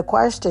 The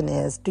question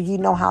is, do you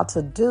know how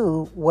to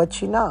do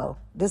what you know?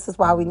 This is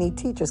why we need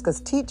teachers,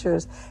 because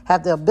teachers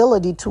have the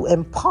ability to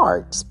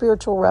impart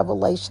spiritual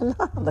revelation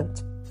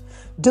knowledge.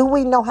 Do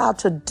we know how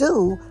to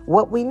do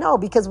what we know?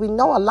 Because we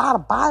know a lot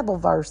of Bible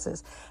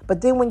verses.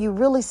 But then when you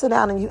really sit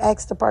down and you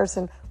ask the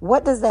person,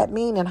 what does that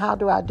mean and how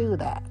do I do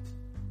that?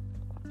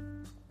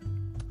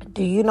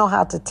 Do you know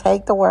how to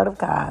take the word of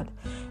God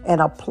and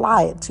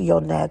apply it to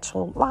your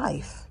natural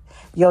life?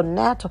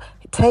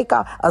 Take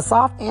a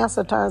soft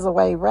answer turns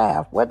away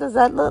wrath. What does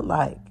that look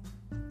like?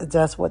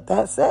 That's what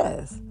that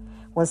says.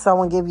 When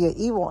someone gives you an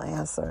evil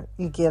answer,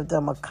 you give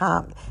them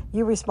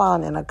you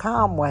respond in a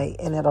calm way,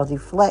 and it'll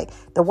deflect.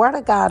 The word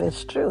of God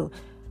is true,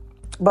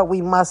 but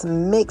we must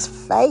mix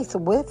faith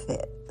with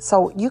it.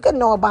 So you can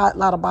know about a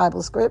lot of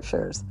Bible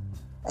scriptures,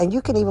 and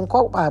you can even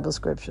quote Bible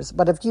scriptures.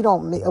 But if we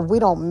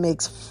don't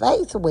mix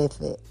faith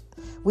with it,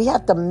 we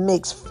have to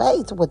mix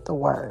faith with the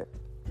word.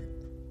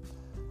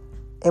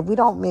 If we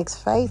don't mix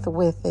faith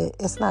with it,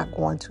 it's not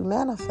going to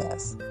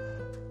manifest.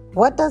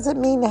 What does it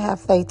mean to have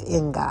faith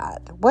in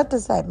God? What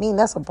does that mean?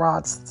 That's a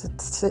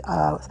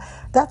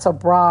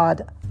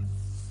broad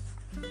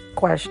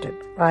question,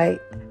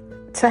 right?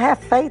 To have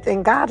faith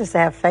in God is to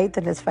have faith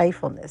in His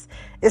faithfulness.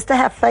 It's to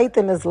have faith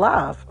in His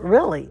love.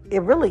 Really,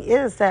 it really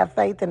is to have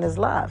faith in His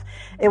love.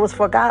 It was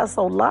for God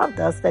so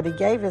loved us that He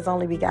gave His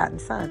only begotten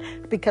Son.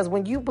 Because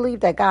when you believe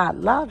that God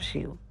loves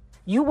you,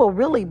 you will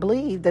really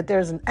believe that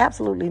there's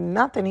absolutely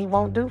nothing He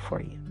won't do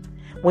for you.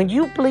 When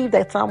you believe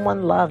that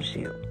someone loves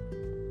you,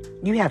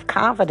 you have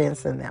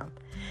confidence in them.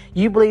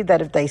 You believe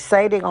that if they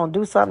say they're going to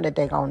do something, that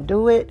they're going to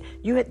do it.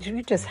 You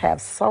just have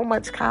so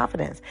much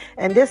confidence.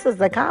 And this is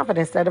the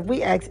confidence that if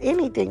we ask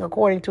anything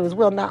according to His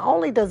will, not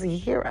only does He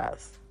hear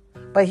us,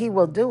 but He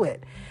will do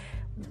it.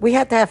 We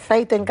have to have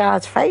faith in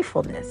God's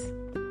faithfulness.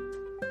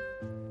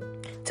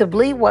 To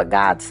believe what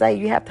God say,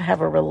 you have to have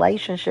a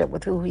relationship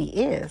with who He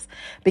is.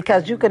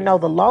 Because you can know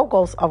the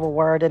logos of a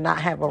word and not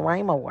have a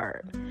rhema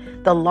word.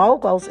 The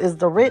logos is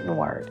the written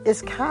word.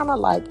 It's kind of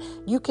like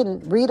you can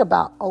read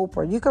about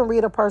Oprah. You can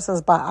read a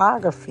person's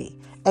biography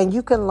and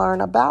you can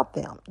learn about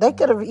them. They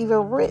could have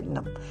even written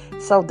them.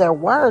 So their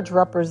words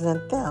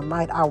represent them,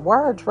 right? Our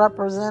words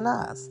represent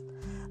us.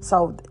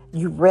 So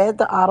you read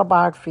the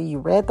autobiography, you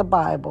read the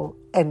Bible,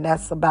 and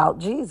that's about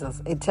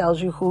Jesus. It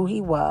tells you who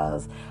He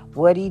was,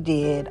 what He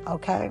did,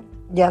 okay?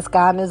 Yes,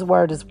 God and His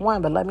word is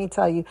one, but let me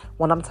tell you,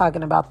 when I'm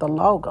talking about the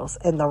logos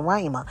and the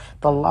rhema,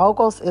 the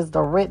logos is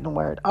the written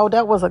word. Oh,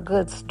 that was a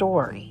good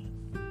story.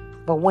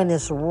 But when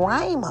it's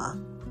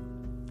Rhema,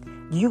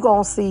 you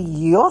going to see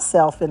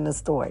yourself in the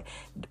story.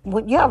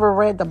 When you ever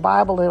read the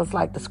Bible, it was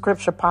like the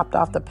scripture popped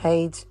off the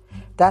page.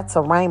 That's a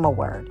Rhema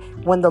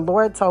word. When the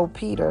Lord told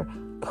Peter,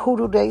 who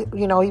do they,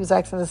 he was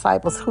asking the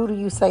disciples, who do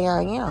you say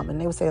I am? And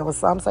they would say, well,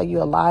 some say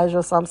you're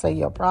Elijah, some say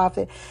you're a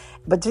prophet.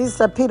 But Jesus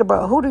said, Peter,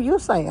 but who do you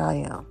say I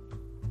am?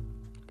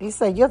 He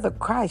said, you're the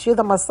Christ, you're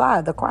the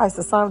Messiah, the Christ,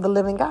 the Son of the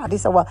living God. He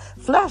said, well,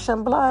 flesh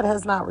and blood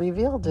has not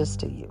revealed this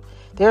to you.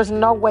 There's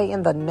no way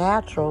in the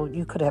natural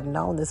you could have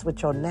known this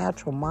with your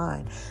natural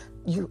mind.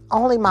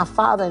 Only my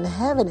Father in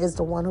heaven is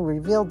the one who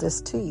revealed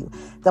this to you.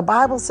 The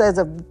Bible says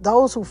of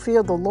those who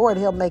fear the Lord,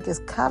 he'll make his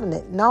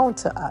covenant known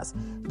to us.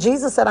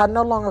 Jesus said, I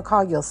no longer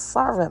call you a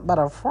servant, but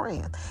a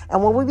friend.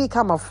 And when we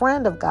become a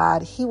friend of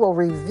God, he will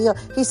reveal.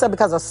 He said,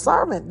 because a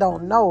servant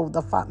don't know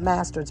the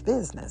master's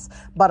business,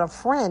 but a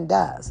friend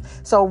does.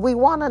 So we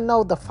want to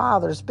know the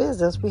Father's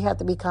business. We have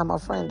to become a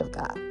friend of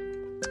God.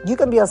 You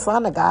can be a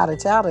son of God, a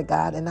child of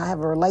God, and not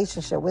have a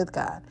relationship with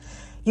God.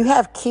 You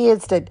have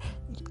kids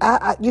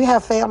you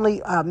have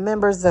family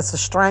members that's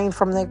estranged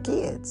from their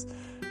kids.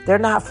 They're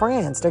not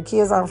friends. Their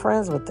kids aren't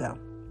friends with them.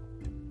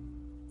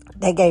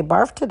 They gave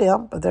birth to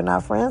them, but they're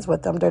not friends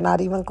with them. They're not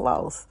even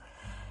close.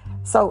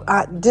 So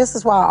this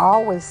is why I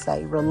always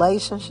say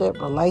relationship.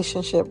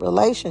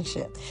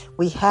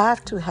 We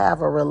have to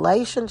have a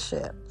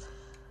relationship.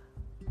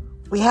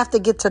 We have to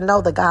get to know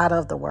the God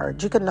of the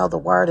Word. You can know the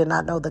Word and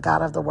not know the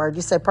God of the Word.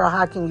 You say, Pearl,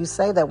 how can you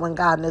say that when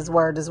God and His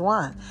Word is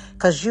one?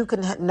 Because you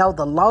can know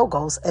the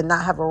logos and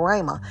not have a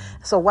rhema.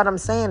 So what I'm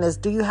saying is,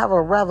 do you have a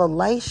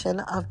revelation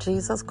of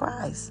Jesus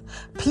Christ?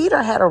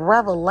 Peter had a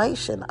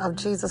revelation of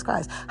Jesus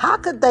Christ. How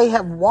could they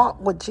have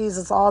walked with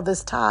Jesus all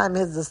this time?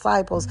 His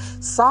disciples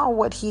saw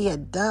what he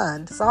had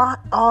done, saw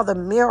all the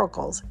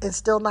miracles, and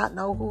still not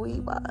know who he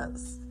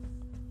was.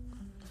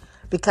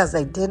 Because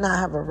they did not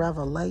have a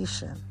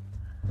revelation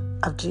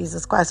of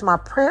Jesus Christ. My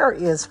prayer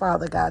is,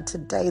 Father God,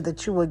 today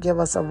that you would give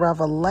us a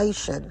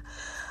revelation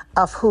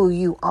of who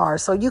you are,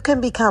 so you can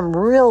become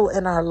real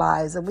in our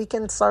lives, and we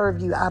can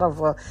serve you out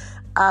of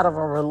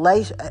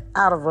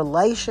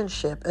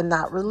relationship and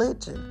not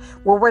religion,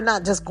 where we're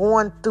not just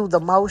going through the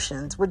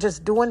motions. We're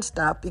just doing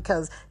stuff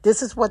because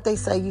this is what they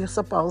say you're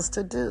supposed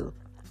to do,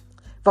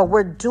 but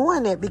we're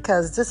doing it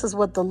because this is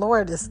what the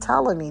Lord is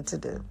telling me to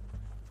do.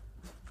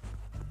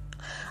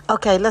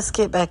 Okay, let's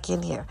get back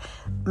in here.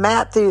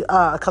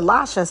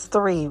 Colossians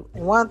 3,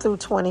 1 through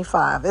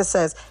 25. It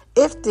says,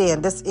 if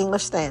then, this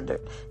English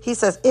Standard, he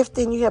says, if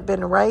then you have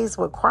been raised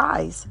with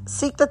Christ,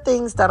 seek the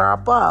things that are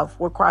above,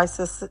 where Christ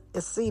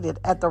is seated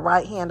at the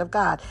right hand of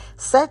God.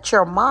 Set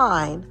your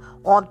mind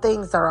on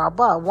things that are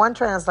above. One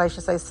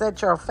translation says,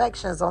 set your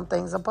affections on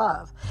things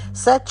above.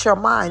 Set your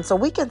mind. So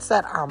we can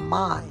set our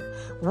mind.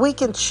 We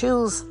can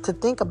choose to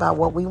think about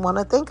what we want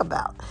to think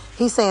about.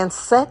 He's saying,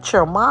 set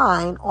your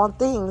mind on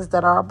things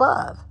that are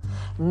above,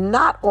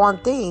 not on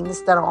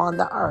things that are on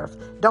the earth.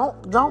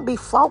 Don't be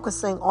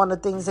focusing on the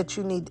things that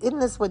you need. Isn't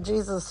this what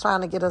Jesus is trying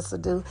to get us to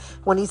do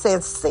when he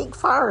says, seek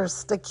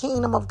first the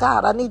kingdom of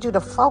God? I need you to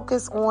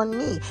focus on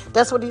me.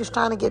 That's what he was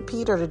trying to get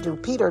Peter to do.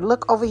 Peter,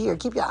 look over here.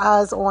 Keep your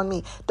eyes on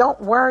me.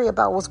 Don't worry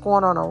about what's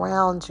going on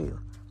around you.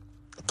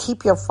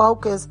 Keep your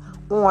focus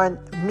on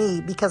me,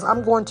 because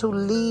I'm going to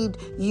lead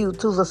you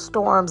through the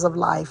storms of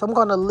life. I'm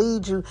going to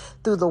lead you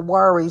through the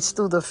worries,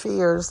 through the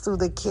fears, through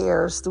the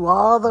cares, through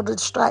all the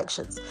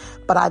distractions.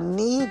 But I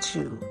need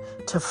you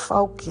to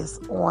focus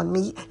on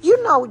me.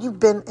 You know,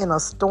 you've been in a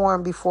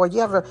storm before.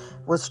 You ever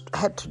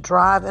had to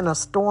drive in a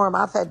storm?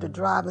 I've had to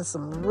drive in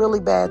some really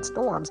bad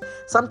storms.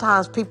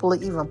 Sometimes people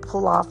even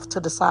pull off to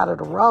the side of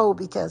the road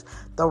because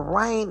the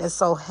rain is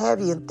so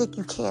heavy and thick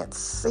you can't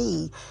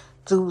see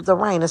through the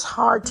rain. It's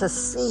hard to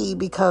see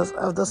because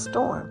of the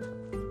storm.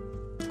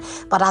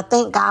 But I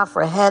thank God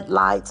for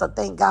headlights. I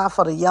thank God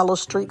for the yellow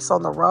streaks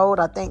on the road.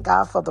 I thank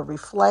God for the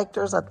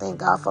reflectors. I thank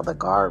God for the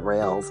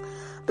guardrails,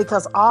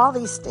 because all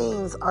these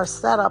things are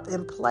set up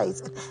in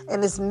place,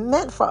 and it's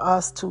meant for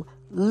us to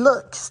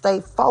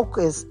stay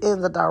focused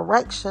in the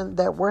direction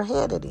that we're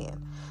headed in.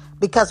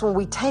 Because when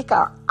we take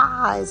our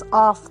eyes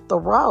off the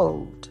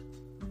road,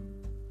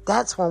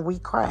 that's when we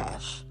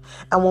crash.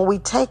 And when we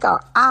take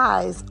our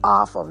eyes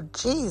off of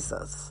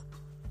Jesus,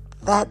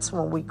 that's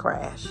when we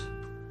crash.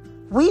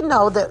 We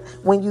know that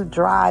when you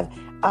drive,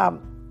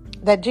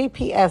 that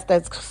GPS,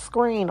 that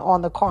screen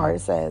on the car,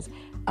 it says,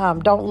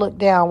 don't look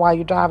down while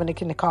you're driving. It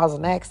can cause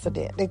an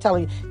accident. They tell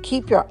you,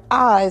 keep your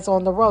eyes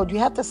on the road. You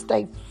have to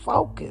stay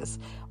focused.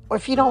 Or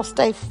if you don't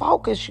stay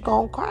focused, you're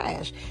going to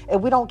crash. If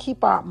we don't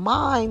keep our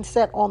mind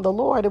set on the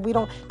Lord,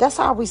 that's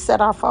how we set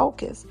our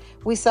focus.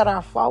 We set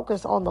our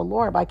focus on the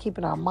Lord by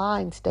keeping our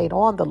mind stayed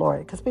on the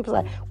Lord. Because people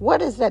say,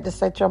 what is that to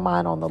set your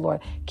mind on the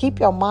Lord? Keep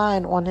your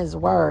mind on His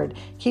word.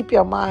 Keep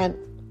your mind,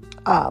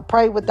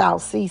 pray without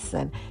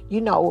ceasing.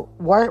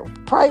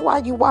 Pray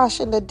while you're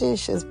washing the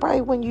dishes.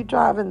 Pray when you're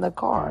driving the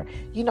car.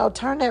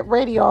 Turn that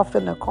radio off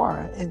in the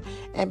car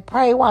and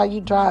pray while you're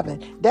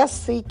driving. That's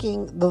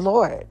seeking the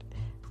Lord.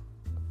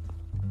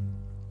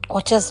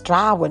 Or just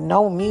drive with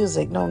no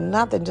music, no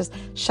nothing. Just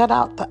shut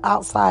out the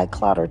outside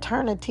clutter.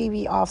 Turn the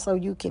TV off so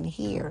you can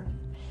hear.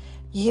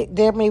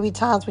 There may be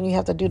times when you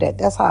have to do that.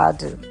 That's how I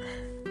do.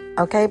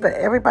 Okay, but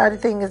everybody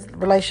thinks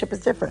relationship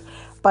is different.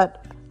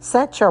 But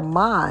set your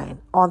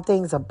mind on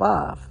things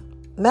above.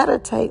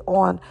 Meditate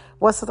on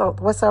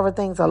whatsoever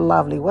things are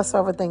lovely,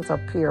 whatsoever things are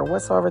pure,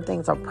 whatsoever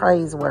things are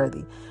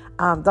praiseworthy.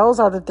 Those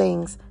are the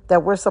things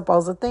that we're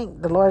supposed to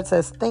think. The Lord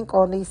says, think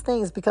on these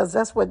things, because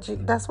that's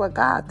what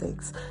God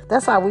thinks.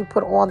 That's how we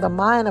put on the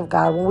mind of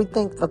God. When we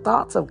think the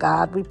thoughts of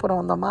God, we put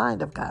on the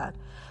mind of God.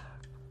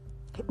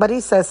 But he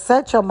says,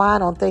 set your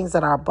mind on things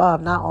that are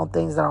above, not on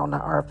things that are on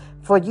the earth.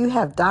 For you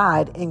have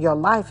died, and your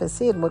life is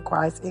hidden with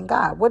Christ in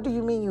God. What do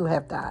you mean you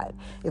have died?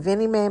 If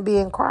any man be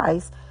in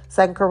Christ,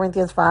 2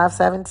 Corinthians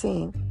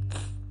 5:17.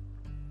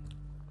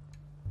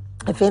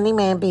 If any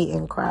man be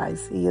in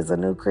Christ, he is a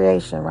new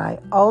creation, right?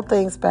 Old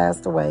things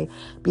passed away.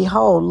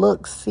 Behold,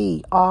 look,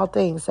 see, all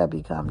things have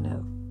become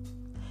new.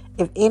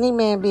 If any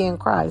man be in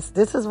Christ,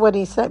 this is what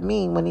he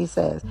mean when he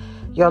says,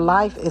 your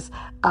life is,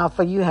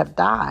 for you have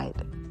died,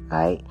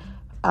 right?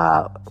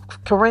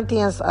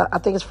 Corinthians, I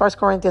think it's 1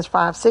 Corinthians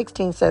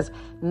 5:16 says,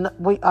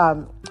 we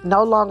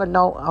no longer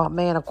know a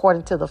man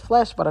according to the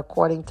flesh, but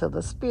according to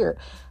the Spirit.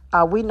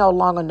 We no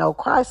longer know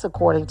Christ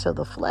according to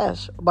the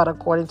flesh, but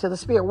according to the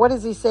Spirit. What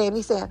is he saying?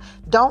 He's saying,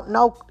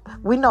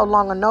 we no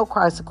longer know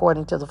Christ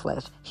according to the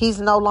flesh. He's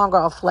no longer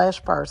a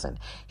flesh person.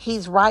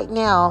 He's right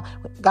now,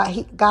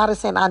 God is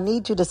saying, I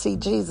need you to see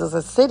Jesus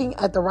as sitting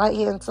at the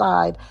right-hand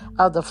side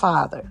of the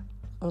Father.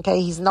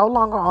 Okay, he's no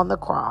longer on the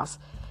cross.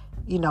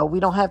 We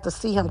don't have to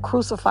see him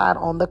crucified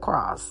on the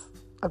cross.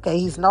 Okay,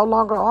 he's no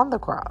longer on the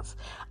cross.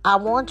 I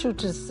want you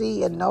to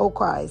see and know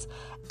Christ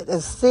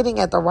is sitting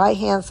at the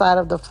right-hand side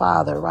of the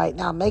Father right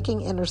now,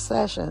 making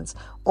intercessions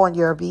on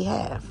your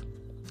behalf.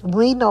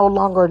 We no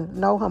longer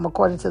know him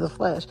according to the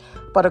flesh,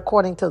 but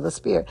according to the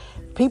Spirit.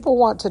 People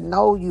want to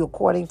know you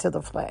according to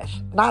the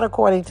flesh, not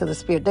according to the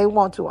Spirit. They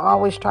want to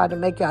always try to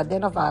make you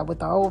identify with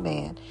the old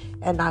man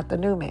and not the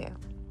new man.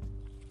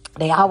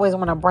 They always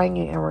want to bring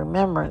you in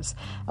remembrance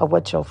of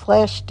what your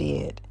flesh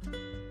did.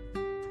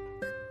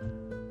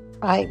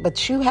 Right?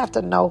 But you have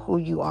to know who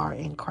you are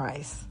in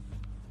Christ.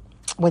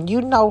 When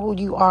you know who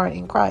you are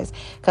in Christ,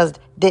 because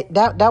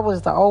that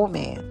was the old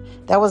man.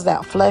 That was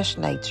that flesh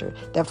nature.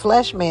 That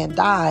flesh man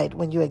died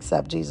when you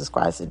accept Jesus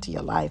Christ into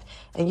your life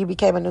and you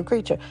became a new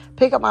creature.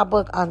 Pick up my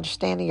book,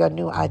 Understanding Your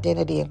New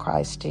Identity in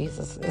Christ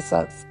Jesus. It's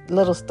a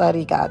little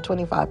study guide,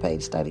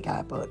 25-page study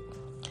guide book.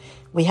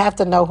 We have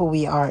to know who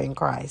we are in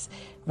Christ.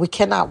 We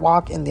cannot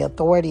walk in the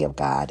authority of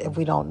God if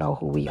we don't know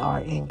who we are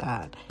in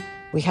God.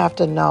 We have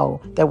to know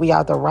that we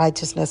are the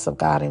righteousness of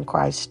God in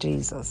Christ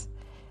Jesus.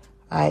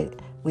 Right?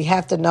 We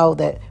have to know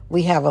that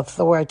we have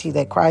authority,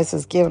 that Christ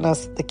has given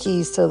us the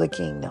keys to the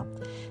kingdom.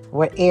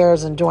 We're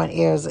heirs and joint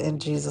heirs in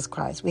Jesus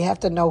Christ. We have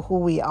to know who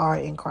we are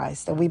in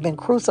Christ, that we've been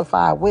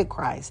crucified with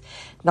Christ.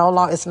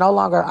 It's no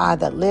longer I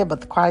that live, but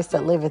the Christ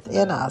that liveth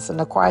in us. And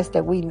the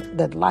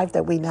life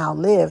that we now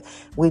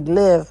live, we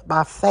live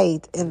by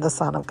faith in the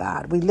Son of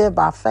God. We live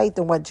by faith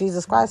in what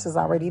Jesus Christ has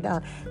already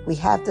done. We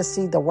have to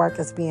see the work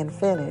as being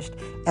finished,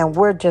 and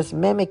we're just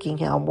mimicking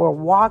him. We're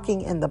walking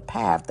in the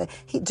path that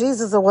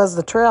Jesus was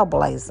the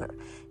trailblazer.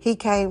 He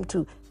came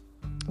to.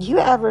 You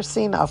ever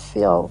seen a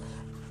field?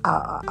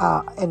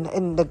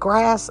 And the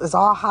grass is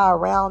all high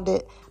around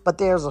it, but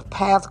there's a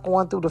path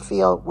going through the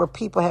field where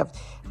people have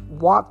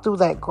walked through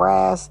that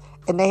grass,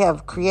 and they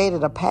have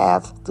created a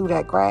path through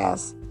that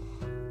grass.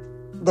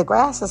 The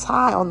grass is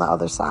high on the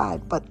other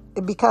side, but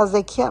because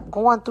they kept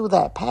going through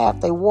that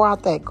path, they wore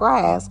out that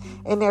grass,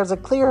 and there's a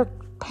clear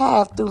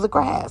path through the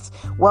grass.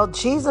 Well,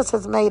 Jesus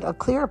has made a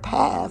clear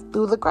path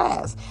through the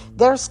grass.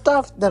 There's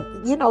stuff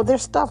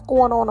there's stuff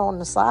going on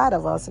the side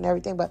of us and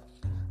everything, but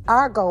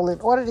our goal, in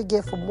order to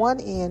get from one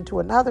end to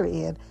another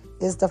end,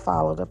 is to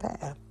follow the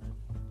path.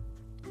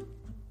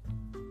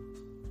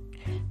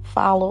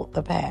 Follow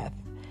the path.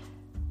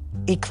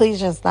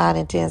 Ecclesiastes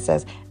 9:10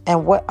 says,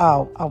 and what?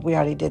 We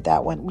already did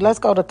that one. Let's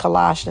go to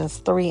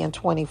Colossians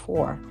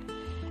 3:24.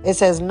 It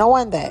says,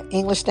 knowing that,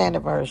 English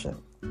Standard Version.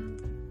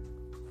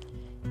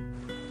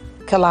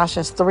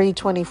 Colossians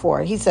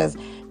 3:24. He says,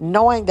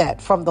 knowing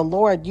that from the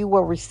Lord you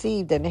will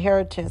receive the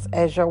inheritance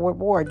as your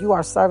reward. You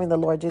are serving the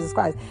Lord Jesus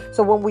Christ.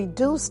 So when we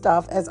do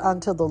stuff as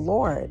unto the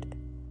Lord,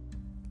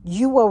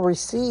 you will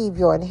receive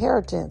your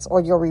inheritance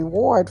or your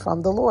reward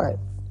from the Lord.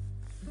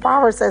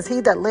 Proverbs says,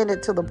 he that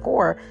lendeth to the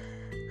poor,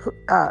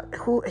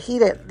 he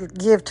that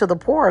give to the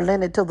poor,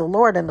 lend it to the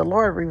Lord, and the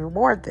Lord will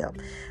reward them.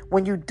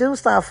 When you do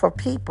stuff for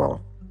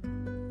people,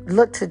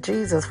 look to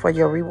Jesus for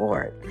your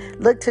reward.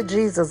 Look to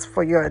Jesus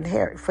for your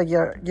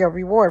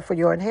reward, for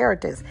your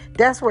inheritance.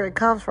 That's where it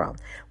comes from.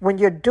 When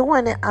you're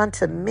doing it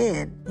unto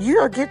men,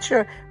 you'll get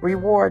your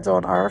rewards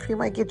on earth. You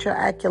might get your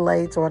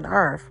accolades on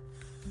earth.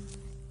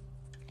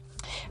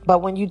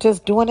 But when you're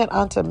just doing it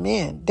unto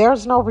men,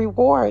 there's no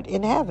reward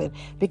in heaven,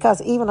 because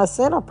even a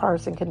sinner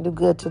person can do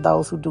good to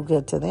those who do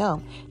good to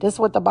them. This is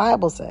what the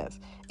Bible says.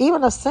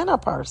 Even a sinner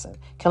person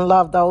can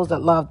love those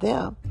that love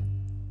them.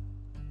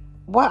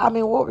 What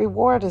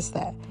reward is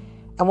that?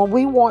 And when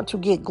we want to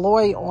get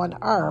glory on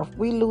earth,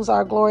 we lose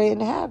our glory in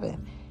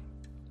heaven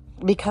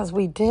because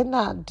we did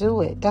not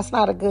do it. That's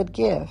not a good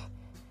gift.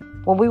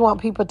 When we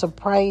want people to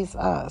praise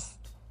us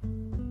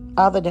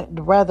rather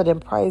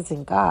than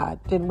praising God,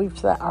 then we've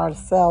set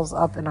ourselves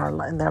up in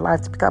their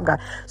life to become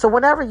God. So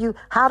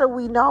how do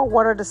we know?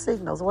 What are the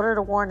signals? What are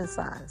the warning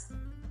signs?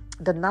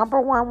 The number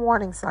one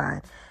warning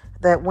sign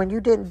that when you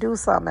didn't do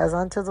something as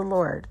unto the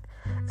Lord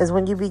is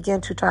when you begin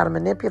to try to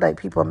manipulate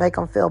people and make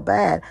them feel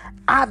bad.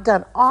 I've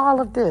done all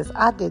of this.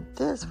 I did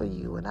this for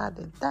you, and I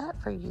did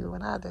that for you,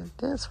 and I did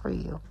this for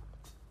you.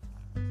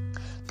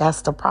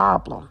 That's the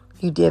problem.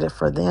 You did it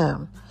for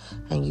them,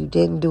 and you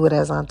didn't do it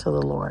as unto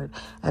the Lord.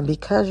 And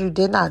because you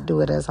did not do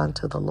it as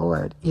unto the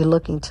Lord, you're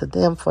looking to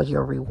them for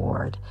your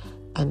reward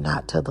and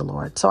not to the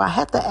Lord. So I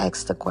have to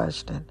ask the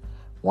question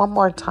one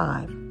more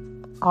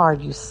time. Are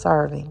you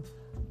serving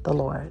the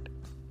Lord?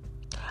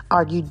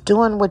 Are you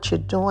doing what you're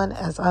doing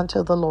as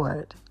unto the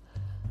Lord?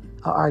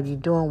 Or are you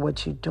doing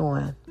what you're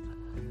doing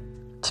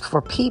for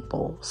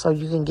people so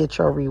you can get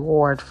your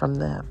reward from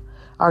them?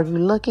 Are you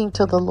looking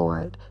to the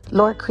Lord?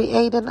 Lord,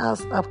 create in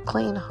us a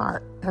clean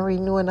heart and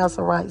renew in us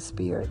a right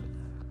spirit.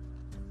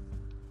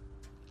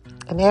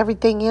 And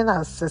everything in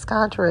us is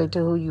contrary to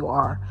who you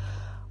are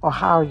or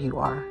how you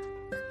are.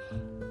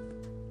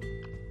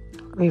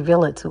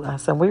 Reveal it to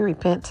us, and we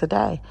repent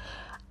today.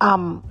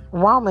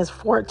 Romans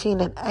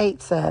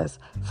 14:8 says,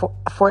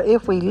 for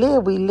if we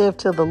live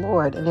to the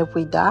Lord. And if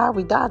we die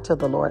to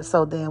the Lord.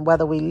 So then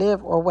whether we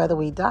live or whether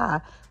we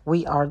die,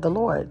 we are the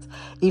Lord's.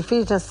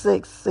 Ephesians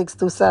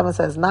 6:6-7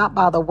 says, not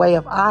by the way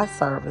of eye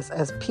service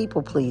as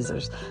people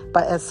pleasers,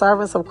 but as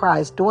servants of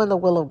Christ, doing the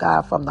will of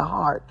God from the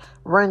heart,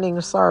 rendering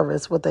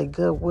service with a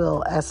good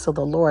will as to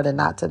the Lord and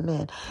not to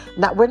men.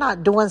 Now, we're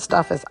not doing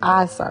stuff as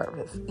eye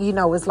service.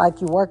 It's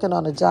like you're working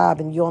on a job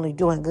and you're only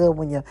doing good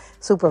when your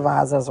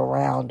supervisor's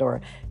around,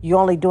 or you're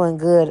only doing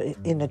good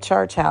in the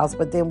church house,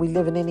 but then we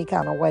live in any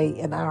kind of way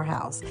in our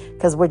house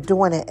because we're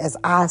doing it as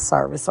eye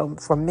service. So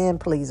for men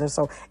pleasers,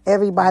 so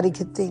everybody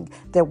could think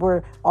that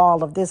we're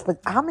all of this. But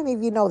how many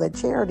of you know that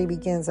charity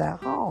begins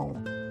at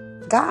home?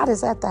 God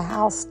is at the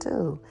house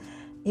too.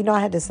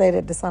 I had to say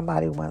that to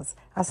somebody once.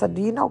 I said,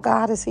 do you know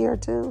God is here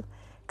too?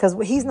 Because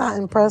he's not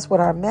impressed with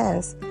our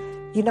mess.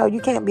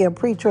 You can't be a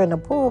preacher in the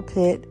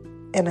pulpit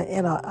and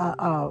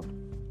a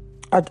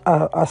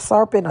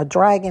serpent, a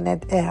dragon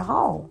at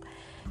home,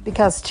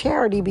 because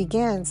charity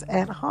begins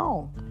at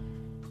home.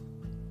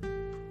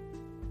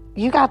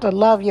 You got to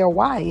love your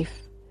wife.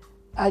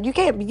 You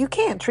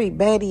can't treat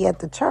Betty at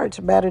the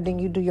church better than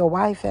you do your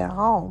wife at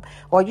home.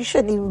 Or you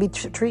shouldn't even be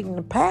treating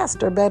the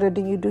pastor better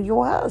than you do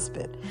your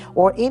husband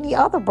or any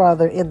other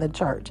brother in the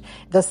church.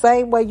 The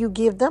same way you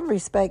give them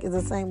respect is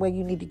the same way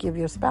you need to give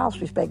your spouse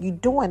respect. You're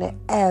doing it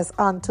as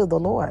unto the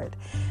Lord.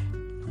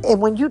 And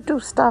when you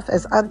do stuff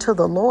as unto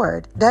the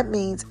Lord, that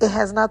means it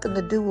has nothing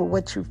to do with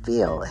what you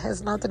feel. It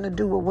has nothing to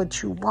do with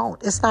what you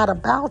want. It's not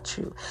about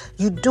you.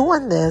 You're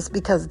doing this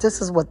because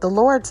this is what the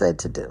Lord said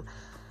to do.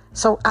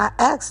 So I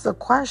ask the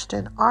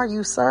question, are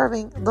you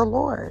serving the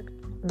Lord?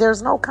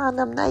 There's no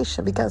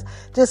condemnation because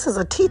this is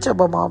a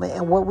teachable moment.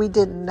 And what we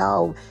didn't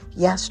know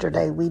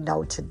yesterday, we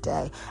know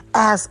today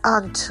as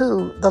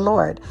unto the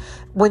Lord.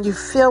 When you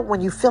feel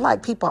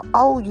like people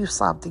owe you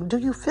something, do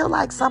you feel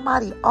like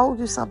somebody owe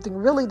you something?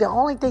 Really, the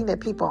only thing that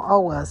people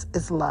owe us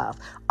is love.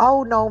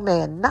 Owe no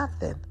man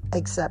nothing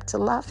except to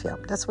love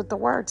him. That's what the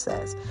word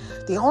says.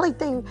 The only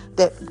thing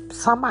that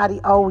somebody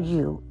owe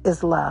you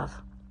is love.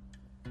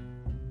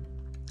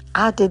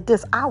 I did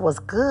this. I was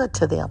good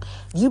to them.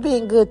 You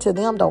being good to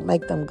them don't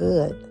make them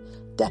good.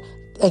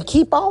 And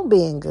keep on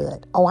being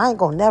good. Oh, I ain't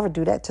going to never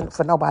do that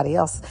for nobody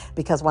else,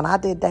 because when I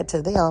did that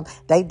to them,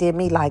 they did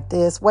me like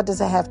this. What does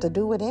it have to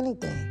do with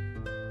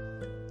anything?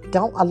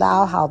 Don't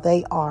allow how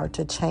they are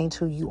to change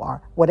who you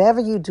are. Whatever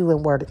you do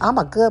in word, I'm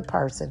a good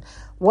person.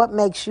 What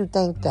makes you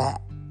think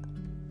that?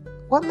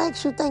 What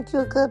makes you think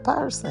you're a good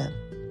person?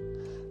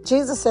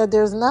 Jesus said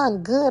there's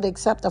none good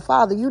except the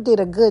Father. You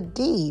did a good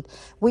deed.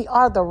 We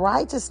are the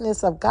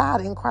righteousness of God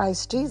in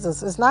Christ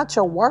Jesus. It's not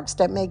your works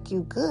that make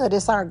you good.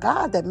 It's our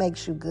God that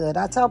makes you good.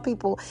 I tell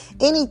people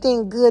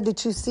anything good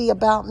that you see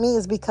about me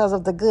is because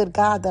of the good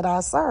God that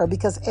I serve,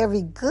 because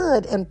every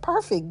good and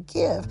perfect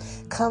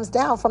gift comes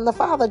down from the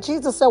Father.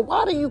 Jesus said,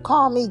 why do you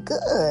call me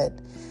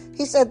good?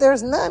 He said,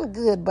 there's none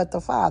good but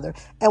the Father.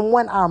 And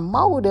when our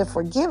motive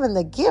for giving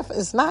the gift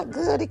is not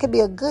good, it could be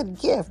a good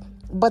gift.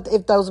 But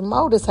if those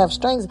motives have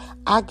strings,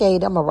 I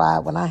gave them a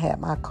ride when I had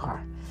my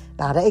car.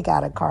 Now they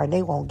got a car and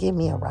they won't give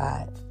me a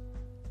ride.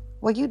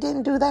 Well, you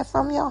didn't do that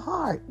from your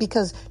heart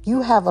because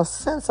you have a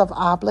sense of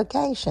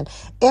obligation.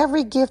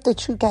 Every gift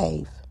that you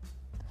gave,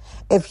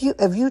 if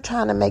you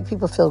trying to make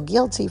people feel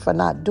guilty for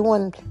not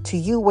doing to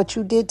you what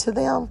you did to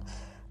them,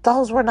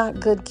 those were not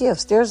good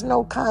gifts. There's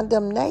no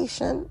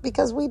condemnation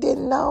because we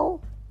didn't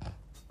know.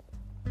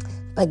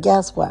 But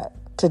guess what?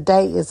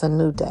 Today is a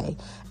new day,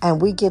 and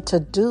we get to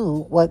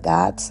do what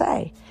God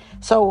say.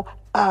 So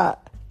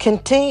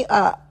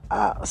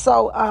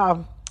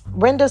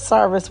render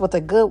service with a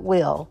good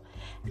will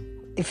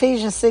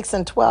Ephesians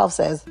 6:12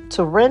 says,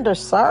 to render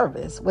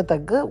service with a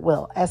good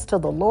will as to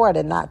the Lord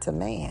and not to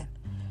man.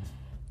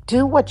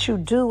 Do what you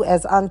do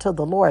as unto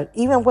the Lord,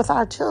 even with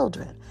our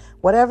children.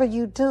 Whatever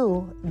you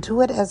do,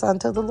 do it as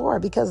unto the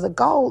Lord, because the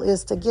goal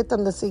is to get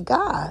them to see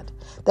God,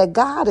 that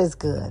God is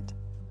good.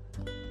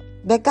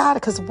 That God,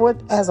 because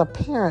as a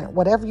parent,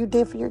 whatever you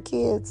did for your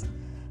kids,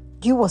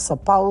 you were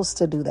supposed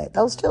to do that.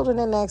 Those children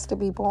didn't ask to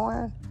be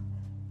born.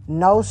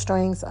 No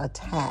strings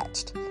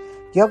attached.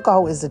 Your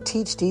goal is to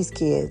teach these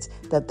kids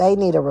that they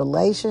need a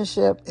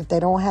relationship. If they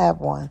don't have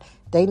one,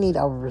 they need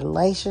a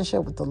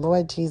relationship with the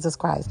Lord Jesus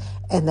Christ,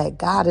 and that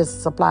God is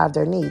the supplier of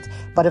their needs.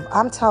 But if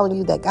I'm telling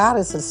you that God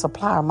is the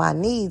supplier of my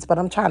needs, but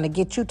I'm trying to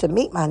get you to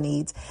meet my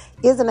needs,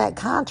 isn't that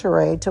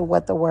contrary to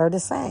what the word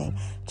is saying?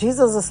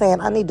 Jesus is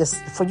saying, I need to,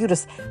 for you to,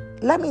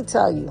 let me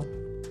tell you,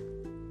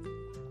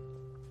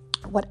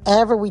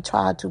 whatever we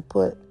try to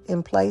put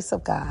in place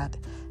of God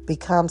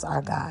becomes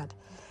our God.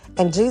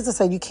 And Jesus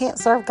said you can't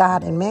serve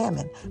God and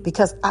mammon,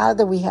 because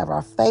either we have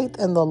our faith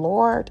in the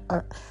Lord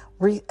or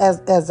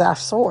as our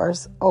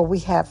source, or we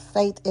have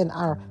faith in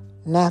our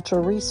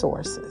natural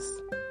resources.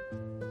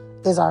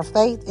 Is our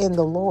faith in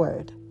the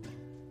Lord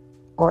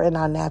or in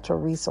our natural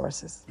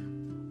resources?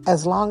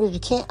 As long as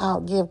you can't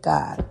outgive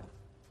God.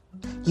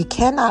 You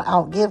cannot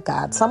outgive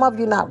God. Some of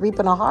you not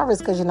reaping a harvest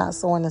because you're not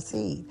sowing a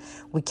seed.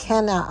 We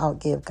cannot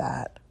outgive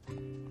God.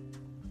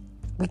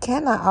 We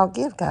cannot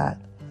outgive God.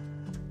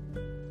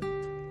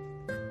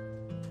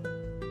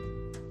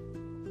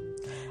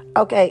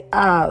 Okay,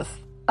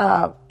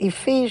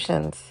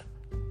 Ephesians.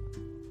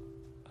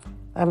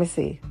 Let me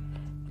see.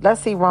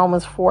 Let's see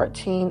Romans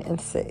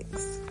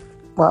 14:6.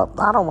 Well,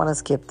 I don't want to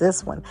skip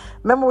this one.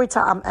 Remember,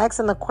 I'm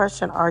asking the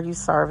question, are you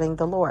serving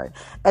the Lord?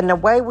 And the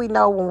way we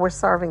know when we're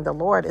serving the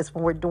Lord is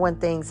when we're doing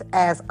things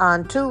as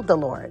unto the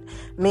Lord,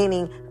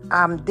 meaning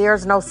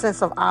there's no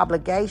sense of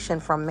obligation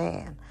from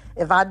man.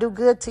 If I do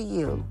good to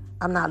you,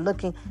 I'm not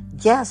looking,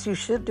 yes, you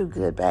should do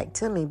good back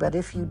to me, but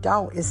if you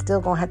don't, it's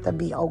still going to have to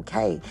be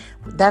okay.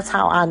 That's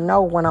how I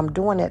know when I'm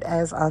doing it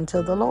as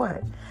unto the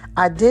Lord.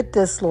 I did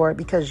this, Lord,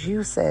 because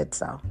you said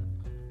so.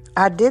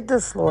 I did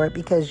this, Lord,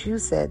 because you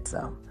said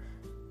so.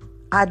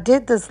 I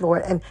did this,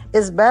 Lord. And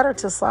it's better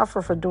to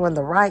suffer for doing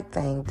the right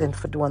thing than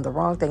for doing the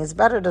wrong thing. It's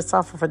better to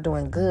suffer for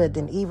doing good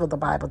than evil, the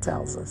Bible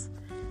tells us.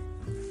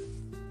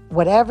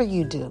 Whatever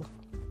you do,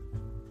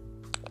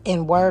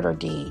 in word or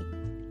deed,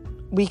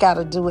 we got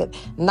to do it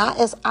not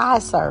as eye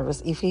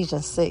service,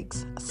 Ephesians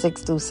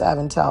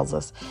 6:6-7 tells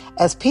us,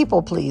 as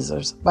people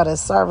pleasers, but as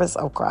servants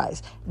of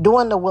Christ,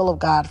 doing the will of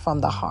God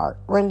from the heart,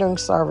 rendering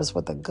service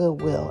with a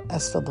good will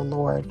as to the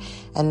Lord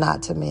and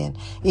not to men.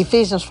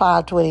 Ephesians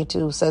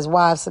 5:22 says,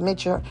 wives, submit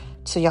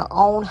to your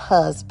own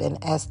husband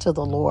as to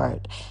the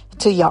Lord.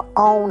 To your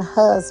own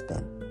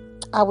husband.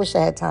 I wish I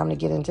had time to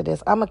get into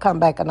this. I'm going to come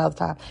back another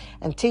time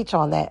and teach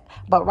on that.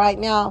 But right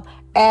now,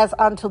 as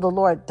unto the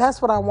Lord,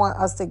 that's what I want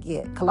us to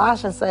get.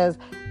 Colossians says,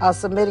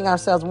 submitting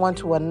ourselves one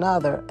to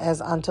another as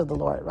unto the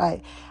Lord,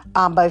 right?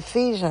 But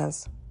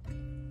Ephesians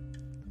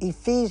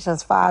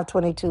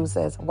 5:22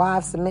 says,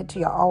 wives, submit to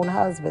your own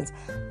husbands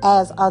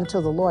as unto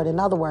the Lord. In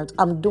other words,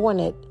 I'm doing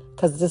it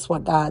because this is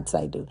what God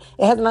say do.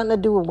 It has nothing to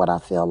do with what I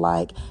feel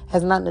like. It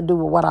has nothing to do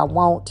with what I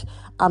want.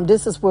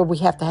 This is where we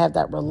have to have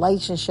that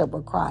relationship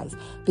with Christ.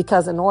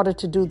 Because in order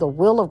to do the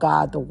will of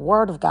God, the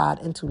word of God,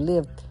 and to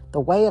live the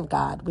way of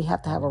God, we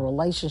have to have a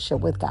relationship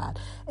with God.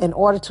 In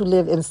order to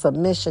live in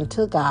submission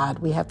to God,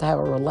 we have to have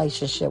a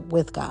relationship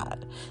with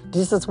God.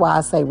 This is why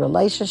I say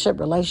relationship.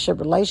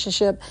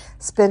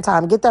 Spend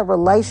time. Get that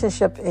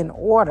relationship in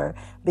order,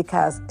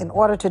 because in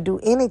order to do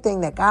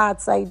anything that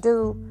God say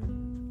do,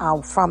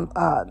 I'm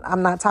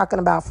not talking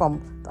about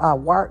from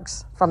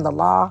works, from the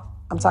law.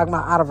 I'm talking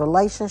about out of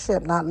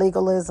relationship, not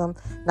legalism,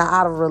 not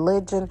out of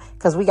religion,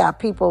 because we got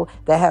people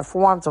that have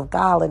forms of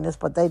godliness,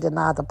 but they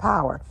deny the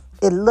power.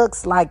 It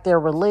looks like they're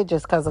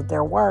religious because of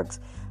their works,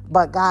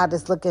 but God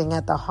is looking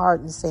at the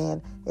heart and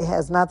saying, it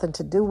has nothing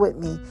to do with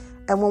me.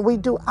 And when we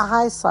do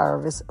eye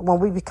service, when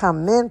we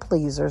become men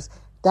pleasers,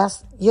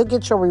 you'll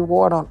get your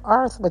reward on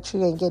earth, but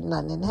you ain't getting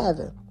nothing in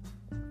heaven.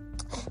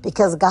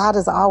 Because God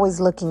is always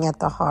looking at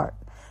the heart,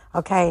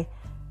 okay?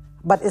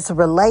 But it's a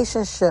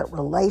relationship.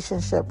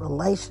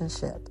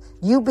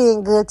 You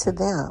being good to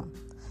them.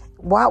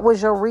 What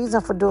was your reason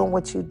for doing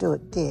what you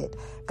did?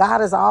 God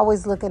is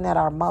always looking at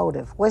our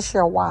motive. What's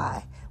your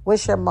why?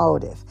 What's your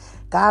motive?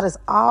 God is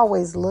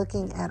always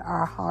looking at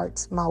our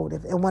heart's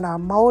motive. And when our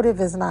motive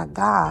is not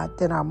God,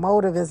 then our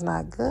motive is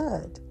not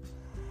good.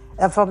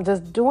 If I'm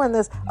just doing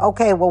this,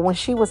 okay, well, when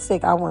she was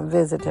sick, I went and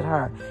visited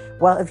her.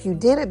 Well, if you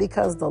did it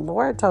because the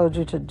Lord told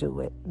you to do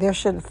it, there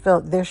should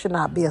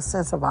not be a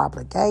sense of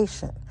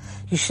obligation.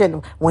 You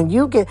shouldn't,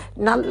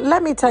 now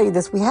let me tell you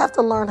this, we have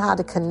to learn how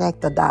to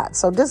connect the dots.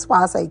 So this is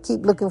why I say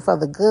keep looking for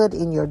the good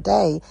in your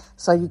day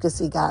so you can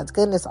see God's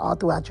goodness all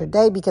throughout your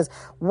day. Because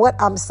what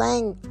I'm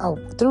saying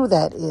through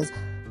that is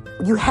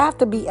you have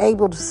to be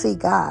able to see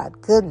God,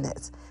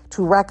 goodness.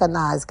 to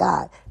recognize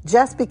God.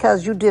 Just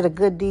because you did a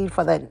good deed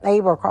for that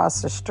neighbor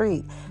across the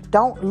street,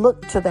 don't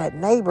look to that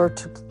neighbor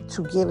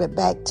to give it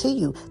back to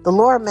you. The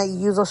Lord may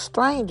use a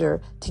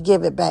stranger to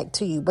give it back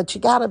to you, but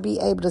you got to be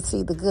able to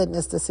see the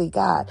goodness, to see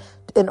God,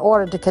 in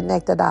order to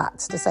connect the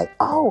dots, to say,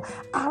 oh,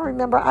 I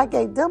remember I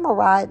gave them a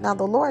ride. Now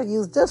the Lord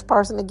used this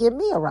person to give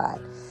me a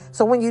ride.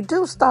 So when you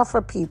do stuff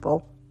for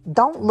people,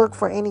 don't look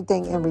for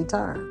anything in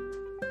return.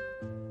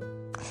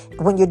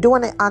 When you're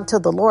doing it unto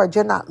the Lord,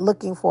 you're not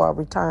looking for a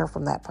return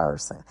from that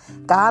person.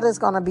 God is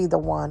going to be the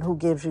one who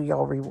gives you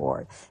your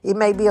reward. It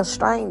may be a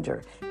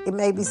stranger. It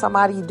may be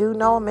somebody you do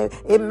know.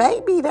 It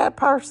may be that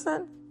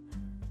person.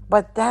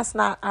 But that's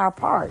not our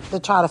part, to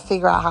try to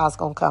figure out how it's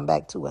going to come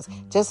back to us.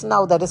 Just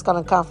know that it's going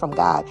to come from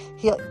God.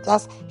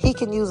 He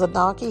can use a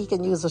donkey. He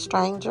can use a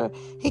stranger.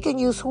 He can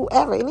use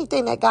whoever.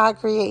 Anything that God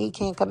created, he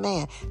can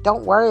command.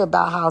 Don't worry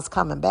about how it's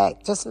coming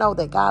back. Just know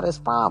that God has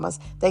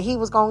promised that he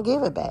was going to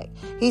give it back.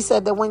 He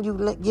said that when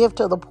you give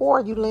to the poor,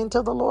 you lend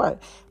to the Lord.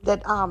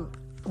 That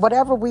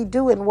whatever we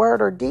do in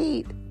word or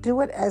deed,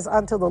 do it as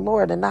unto the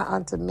Lord and not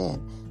unto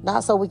men.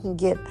 Not so we can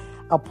get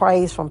a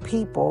praise from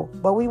people,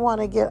 but we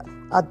want to get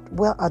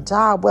a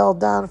job well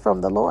done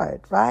from the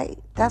Lord, right?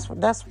 That's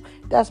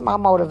my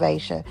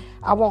motivation.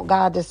 I want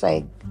God to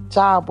say,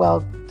 job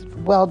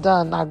well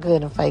done, my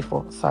good and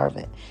faithful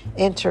servant.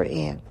 Enter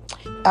in.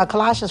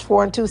 Colossians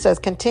 4:2 says,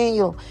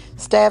 continue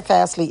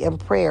steadfastly in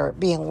prayer,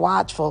 being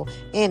watchful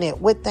in it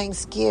with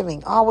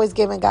thanksgiving, always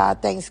giving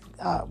God thanks,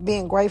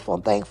 being grateful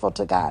and thankful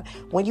to God.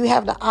 When you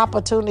have the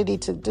opportunity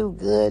to do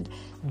good,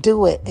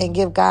 do it and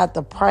give God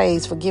the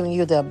praise for giving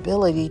you the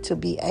ability to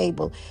be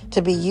able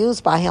to be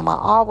used by him. I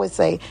always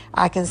say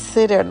I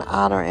consider an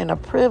honor and a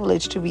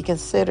privilege to be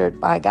considered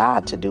by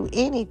God to do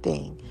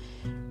anything,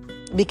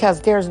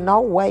 because there's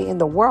no way in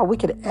the world we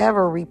could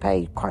ever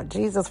repay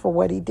Jesus for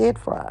what he did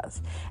for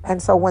us.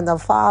 And so when the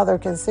Father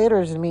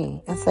considers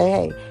me and say,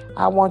 hey,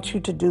 I want you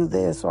to do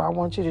this, or I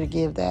want you to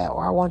give that,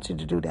 or I want you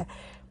to do that,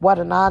 what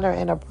an honor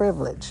and a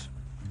privilege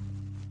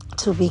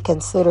to be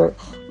considered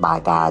by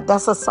God.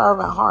 That's a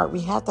servant heart.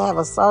 We have to have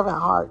a servant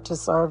heart to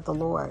serve the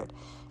Lord.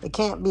 It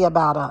can't be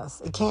about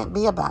us. It can't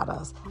be about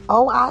us.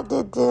 Oh, I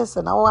did this,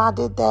 and oh, I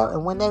did that.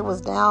 And when they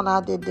was down,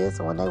 I did this.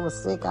 And when they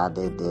was sick, I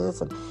did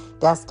this. And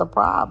that's the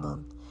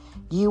problem.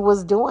 You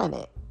was doing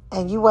it,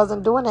 and you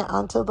wasn't doing it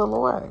unto the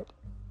Lord.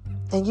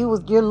 And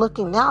you're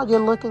looking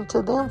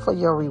to them for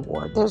your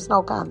reward. There's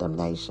no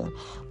condemnation.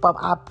 But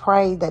I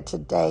pray that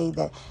today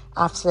that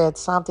I've said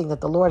something,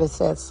 that the Lord has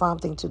said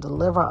something to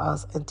deliver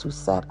us and to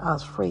set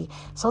us free.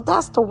 So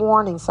that's the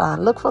warning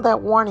sign. Look for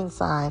that warning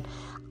sign.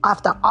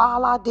 After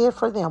all I did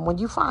for them, when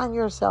you find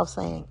yourself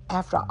saying,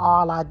 after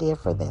all I did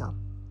for them,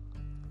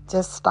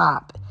 just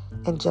stop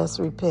and just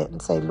repent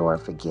and say,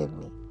 Lord, forgive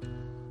me.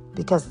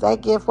 Because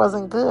that gift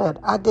wasn't good.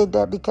 I did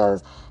that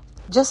because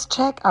just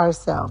check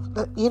ourselves.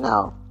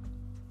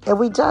 If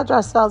we judge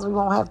ourselves, we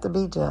won't have to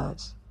be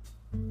judged.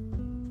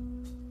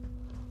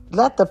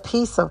 Let the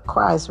peace of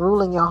Christ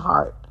rule in your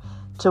heart,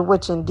 to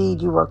which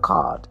indeed you were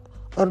called.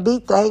 And be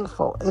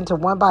thankful into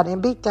one body,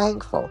 and be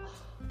thankful.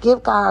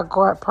 Give God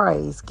great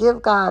praise.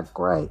 Give God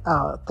great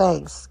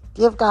thanks.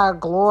 Give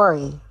God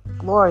glory.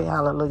 Glory,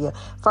 hallelujah.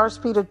 1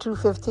 Peter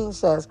 2:15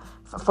 says,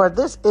 for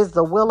this is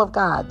the will of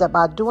God, that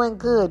by doing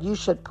good you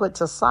should put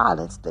to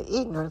silence the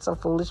ignorance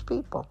of foolish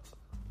people.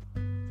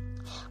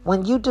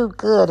 When you do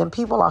good and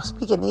people are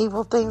speaking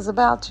evil things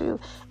about you,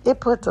 it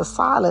puts to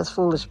silence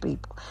foolish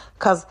people.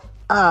 Because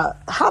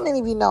how many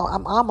of you know,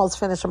 I'm almost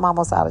finished, I'm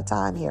almost out of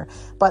time here.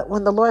 But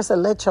when the Lord said,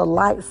 let your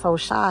light so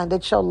shine,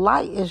 that your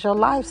light is your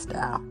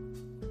lifestyle.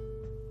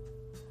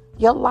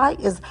 Our light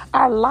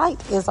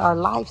is our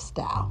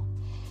lifestyle.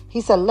 He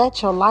said,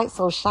 let your light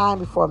so shine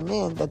before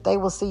men that they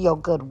will see your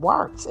good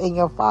works, and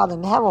your Father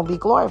in heaven will be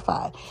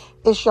glorified.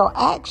 It's your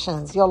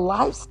actions. Your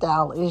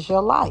lifestyle is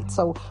your light.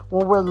 So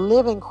when we're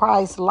living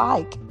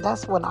Christ-like,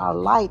 that's when our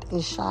light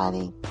is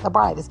shining the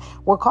brightest.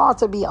 We're called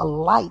to be a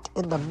light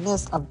in the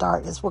midst of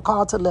darkness. We're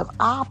called to live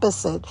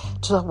opposite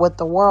to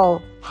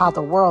how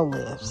the world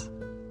lives.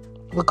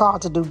 We're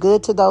called to do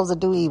good to those that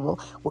do evil.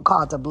 We're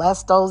called to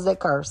bless those that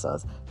curse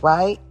us,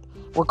 right?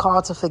 We're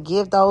called to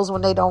forgive those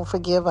when they don't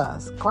forgive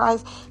us.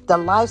 Christ, the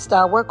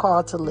lifestyle we're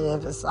called to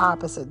live is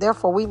opposite.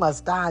 Therefore, we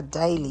must die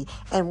daily.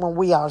 And when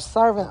we are a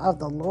servant of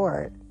the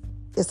Lord,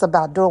 it's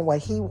about doing what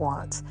he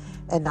wants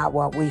and not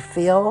what we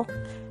feel,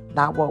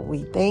 not what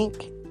we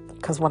think.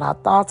 Because when our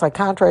thoughts are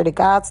contrary to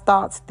God's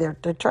thoughts, they're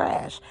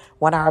trash.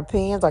 When our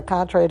opinions are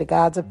contrary to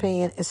God's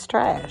opinion, it's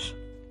trash.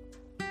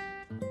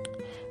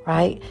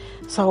 Right?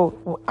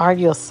 So are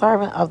you a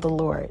servant of the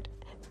Lord?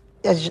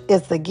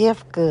 Is the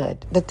gift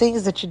good? The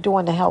things that you're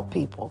doing to help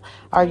people,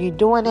 are you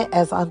doing it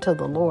as unto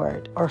the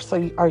Lord, or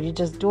are you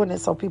just doing it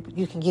so people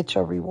you can get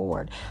your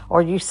reward,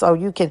 or so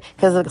you can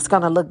because it's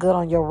going to look good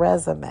on your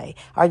resume?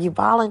 Are you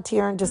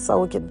volunteering just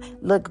so it can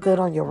look good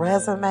on your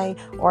resume,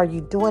 or are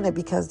you doing it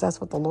because that's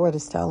what the Lord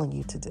is telling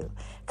you to do?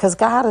 Because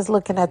God is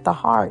looking at the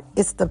heart.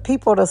 It's the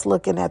people that's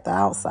looking at the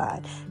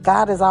outside.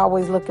 God is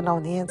always looking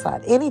on the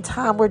inside.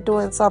 Anytime we're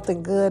doing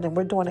something good and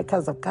we're doing it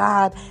because of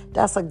God,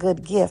 that's a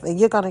good gift. And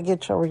you're going to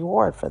get your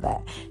reward for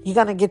that. You're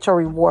going to get your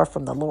reward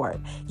from the Lord.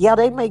 Yeah,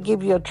 they may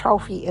give you a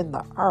trophy in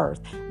the earth,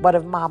 but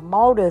if my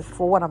motive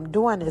for what I'm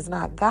doing is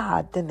not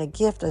God, then the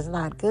gift is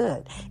not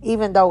good.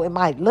 Even though it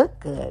might look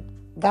good,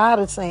 God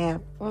is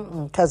saying,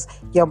 because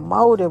your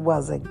motive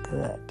wasn't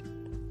good.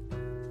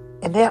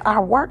 And then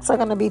our works are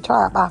going to be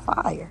tried by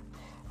fire,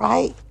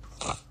 right?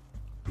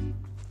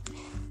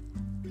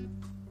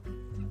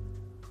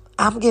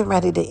 I'm getting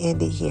ready to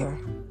end it here.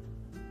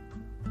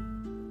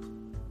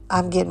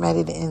 I'm getting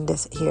ready to end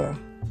this here.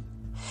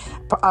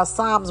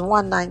 Psalms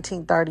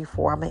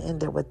 119:34. I'm going to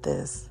end it with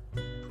this.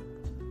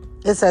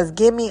 It says,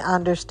 give me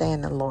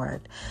understanding,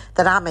 Lord,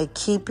 that I may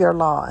keep your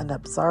law and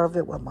observe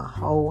it with my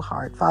whole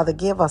heart. Father,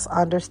 give us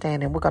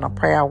understanding. We're going to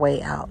pray our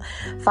way out.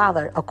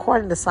 Father,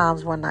 according to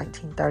Psalms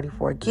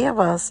 119:34, give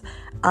us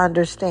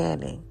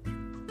understanding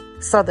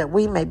so that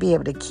we may be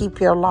able to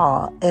keep your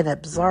law and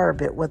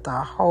observe it with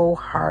our whole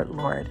heart,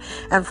 Lord.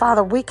 And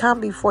Father, we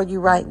come before you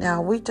right now.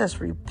 We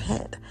just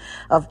repent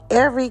of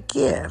every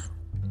gift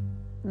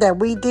that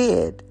we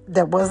did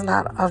that was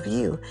not of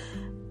you.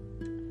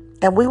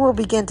 And we will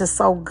begin to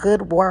sow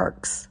good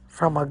works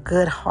from a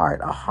good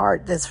heart, a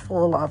heart that's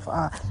full of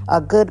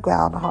a good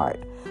ground heart,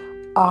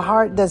 a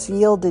heart that's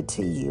yielded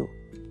to you,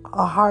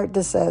 a heart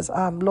that says,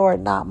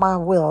 Lord, not my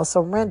will, a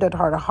surrendered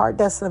heart, a heart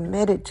that's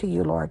submitted to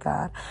you, Lord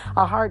God,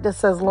 a heart that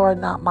says, Lord,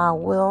 not my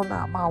will,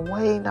 not my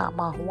way, not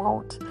my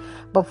want,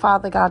 but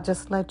Father God,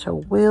 just let your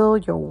will,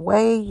 your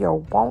way, your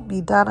won't be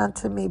done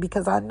unto me,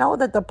 because I know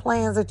that the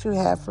plans that you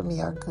have for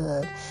me are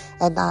good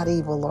and not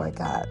evil, Lord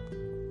God.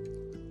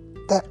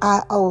 That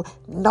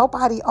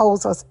nobody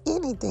owes us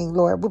anything,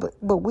 Lord,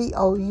 but we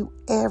owe you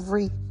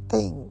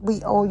everything.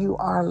 We owe you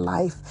our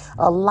life,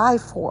 a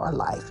life for a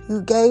life.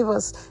 You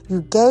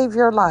gave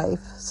your life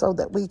so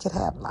that we could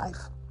have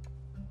life.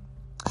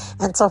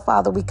 And so,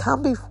 Father, we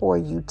come before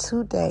you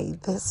today,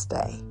 this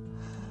day,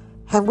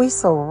 and we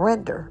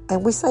surrender,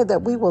 and we say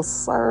that we will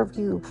serve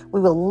you.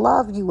 We will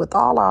love you with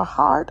all our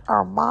heart,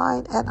 our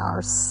mind, and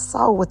our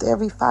soul, with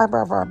every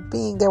fiber of our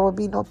being. There will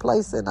be no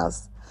place in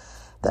us.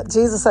 That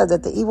Jesus said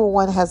that the evil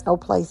one has no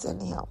place in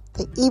him.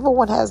 The evil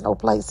one has no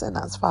place in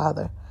us,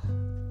 Father.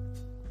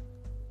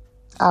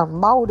 Our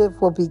motive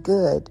will be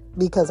good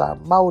because our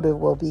motive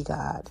will be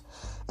God.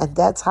 And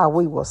that's how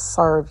we will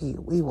serve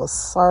you. We will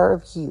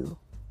serve you.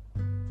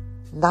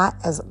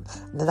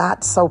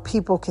 Not so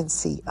people can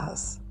see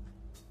us.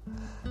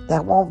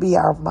 That won't be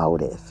our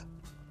motive.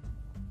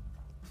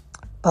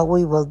 But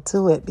we will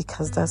do it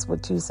because that's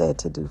what you said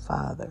to do,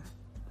 Father.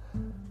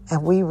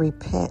 And we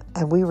repent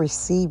and we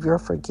receive your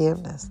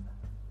forgiveness.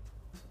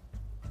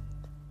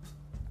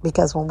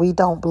 Because when we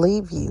don't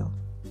believe you,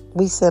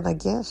 we sin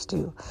against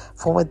you.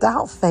 For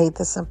without faith,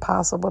 it's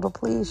impossible to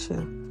please you.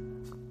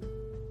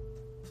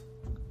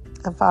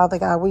 And Father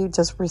God, we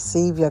just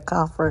receive your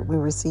comfort. We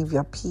receive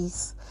your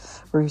peace.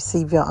 We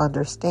receive your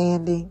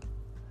understanding.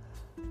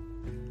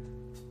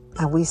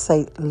 And we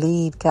say,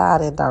 lead,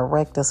 God, and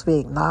direct us. We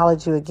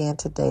acknowledge you again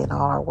today in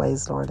all our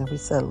ways, Lord. And we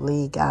say,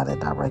 lead, God, and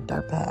direct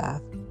our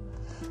path.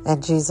 In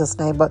Jesus'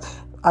 name. But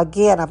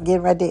again, I'm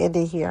getting ready to end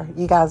it here.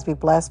 You guys be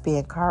blessed, be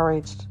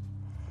encouraged,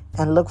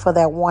 and look for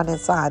that warning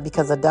sign,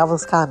 because the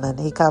devil's coming.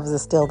 He comes to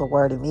steal the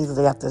word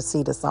immediately after the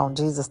seed is sown.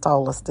 Jesus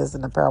told us this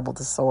in the parable of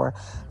the sower,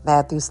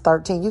 Matthew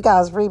 13. You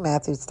guys read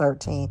Matthew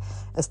 13.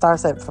 It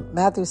starts at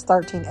Matthew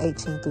 13,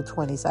 18 through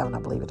 27, I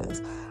believe it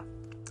is.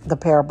 The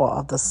parable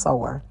of the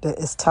sower.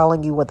 It's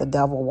telling you what the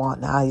devil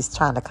wants now. He's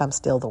trying to come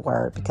steal the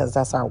word, because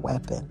that's our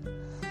weapon,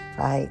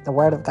 right? The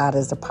word of God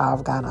is the power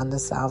of God unto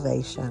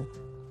salvation.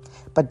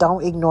 But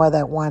don't ignore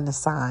that warning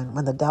sign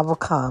when the devil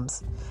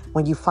comes.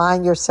 When you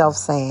find yourself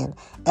saying,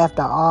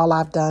 after all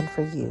I've done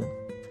for you,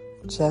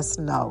 just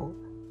know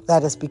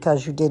that it's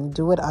because you didn't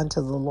do it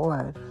unto the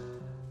Lord.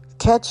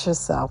 Catch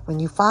yourself when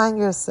you find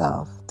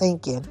yourself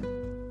thinking,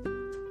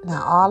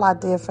 now all I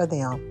did for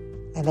them,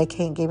 and they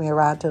can't give me a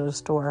ride to the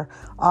store.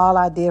 All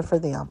I did for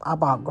them, I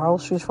bought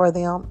groceries for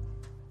them,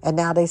 and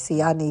now they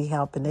see I need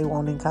help and they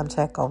won't even come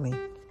check on me.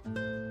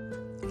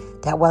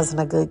 That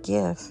wasn't a good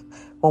gift.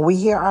 When we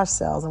hear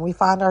ourselves and we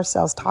find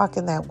ourselves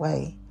talking that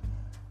way,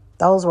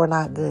 those were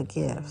not good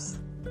gifts.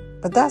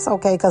 But that's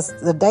okay, because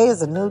the day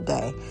is a new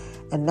day.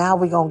 And now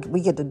we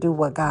get to do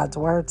what God's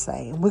word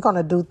say. And we're going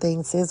to do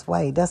things his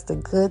way. That's the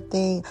good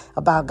thing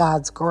about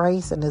God's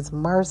grace and his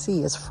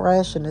mercy. Is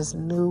fresh and is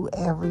new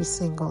every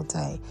single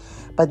day.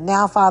 But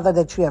now, Father,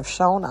 that you have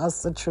shown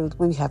us the truth,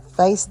 we have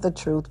faced the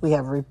truth, we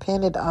have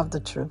repented of the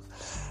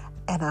truth.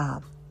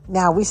 And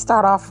now we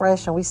start off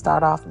fresh and we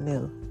start off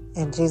new.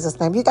 In Jesus'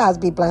 name, you guys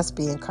be blessed,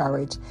 be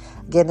encouraged.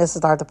 Again, this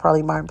is Dr.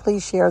 Pearlie Martin.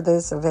 Please share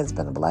this if it's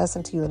been a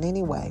blessing to you in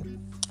any way.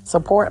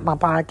 Support my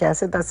podcast.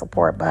 Hit that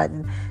support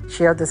button.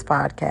 Share this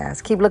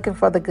podcast. Keep looking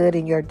for the good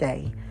in your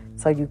day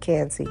so you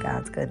can see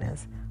God's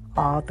goodness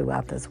all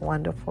throughout this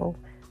wonderful,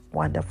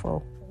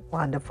 wonderful,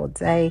 wonderful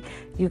day.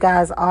 You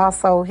guys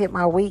also hit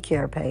my We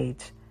Care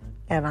page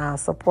and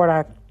support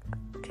our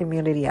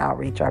community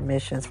outreach, our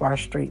missions, for our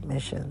street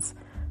missions.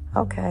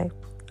 Okay.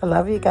 I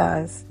love you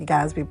guys. You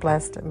guys be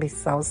blessed and be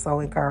so,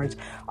 so encouraged.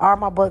 All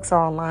my books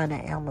are online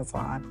at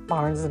Amazon,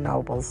 Barnes and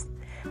Nobles.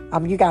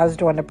 You guys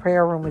join the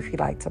prayer room if you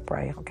like to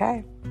pray,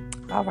 okay?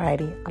 All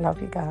righty. I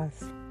love you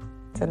guys.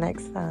 Till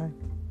next time.